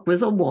walk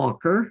with a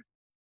walker,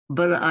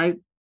 but I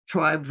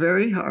try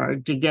very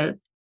hard to get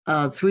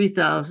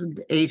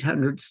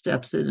 3,800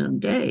 steps in a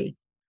day.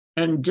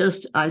 And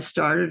I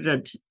started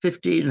at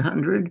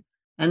 1,500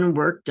 and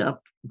worked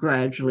up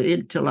gradually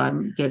until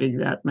I'm getting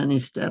that many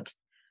steps,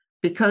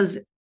 because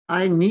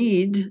I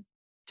need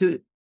to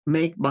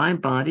make my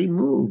body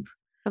move.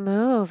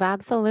 Move,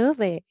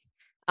 absolutely.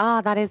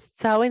 Oh, that is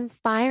so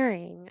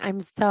inspiring.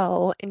 I'm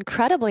so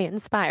incredibly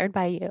inspired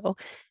by you.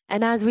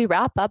 And as we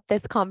wrap up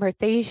this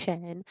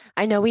conversation,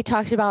 I know we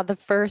talked about the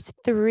first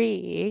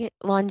 3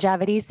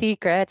 longevity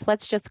secrets.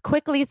 Let's just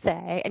quickly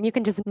say, and you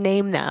can just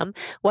name them.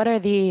 What are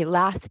the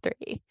last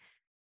 3?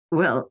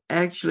 Well,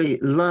 actually,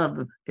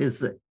 love is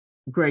the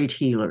great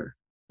healer.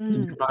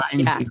 The divine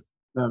healer.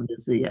 Love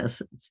is the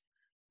essence.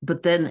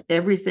 But then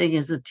everything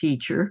is a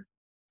teacher.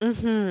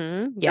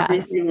 Mm-hmm. Yes.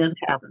 Everything that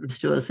happens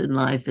to us in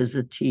life is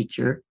a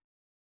teacher.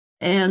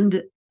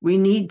 And we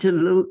need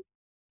to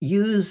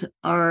use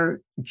our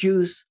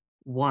juice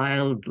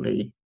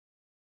wildly.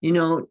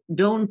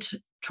 Don't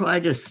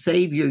try to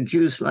save your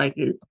juice like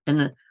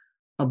in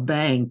a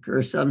bank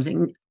or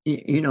something.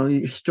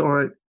 You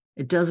store it.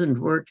 It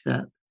doesn't work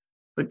that.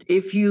 But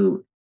if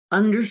you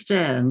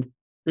understand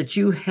that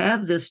you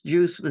have this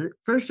juice,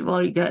 first of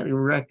all, you got to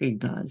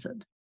recognize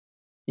it.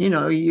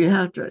 You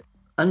have to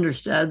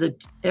understand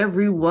that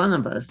every one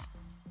of us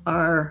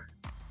are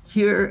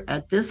here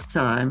at this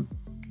time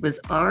with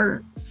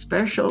our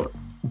special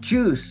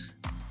juice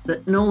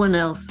that no one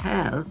else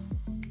has.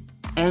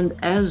 And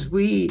as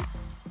we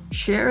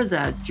share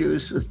that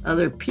juice with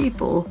other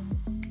people,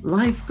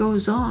 life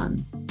goes on.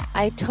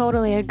 I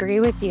totally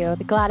agree with you.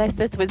 Gladys,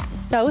 this was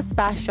so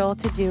special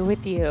to do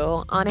with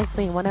you.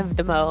 Honestly, one of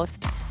the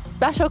most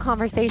special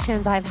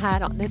conversations I've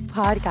had on this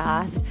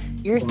podcast.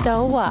 You're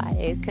so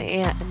wise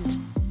and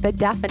the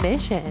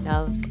definition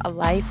of a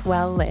life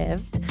well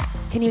lived.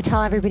 Can you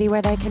tell everybody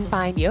where they can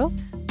find you?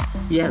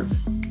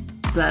 Yes,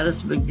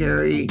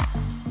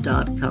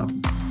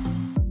 GladysMcGarey.com.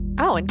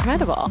 Oh,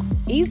 incredible.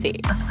 Easy.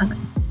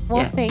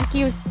 Well, Thank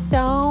you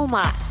so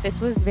much.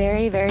 This was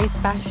very, very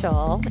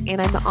special,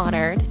 and I'm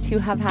honored to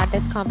have had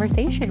this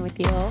conversation with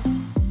you.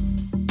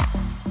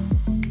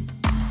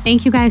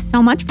 Thank you guys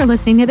so much for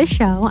listening to the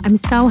show. I'm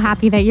so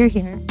happy that you're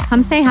here.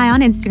 Come say hi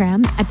on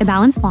Instagram at The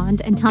Balanced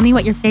Blonde and tell me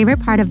what your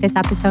favorite part of this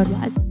episode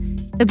was.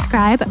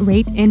 Subscribe,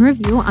 rate, and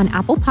review on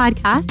Apple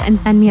Podcasts and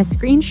send me a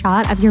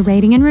screenshot of your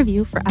rating and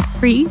review for a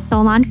free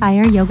Soul on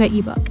Fire yoga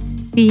ebook.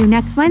 See you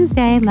next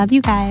Wednesday. Love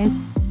you guys.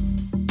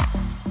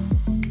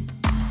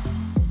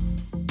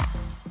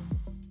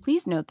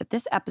 Please note that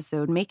this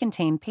episode may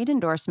contain paid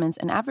endorsements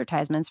and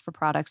advertisements for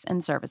products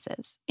and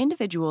services.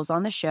 Individuals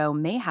on the show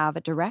may have a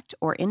direct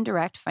or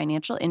indirect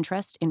financial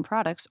interest in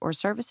products or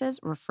services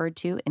referred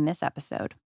to in this episode.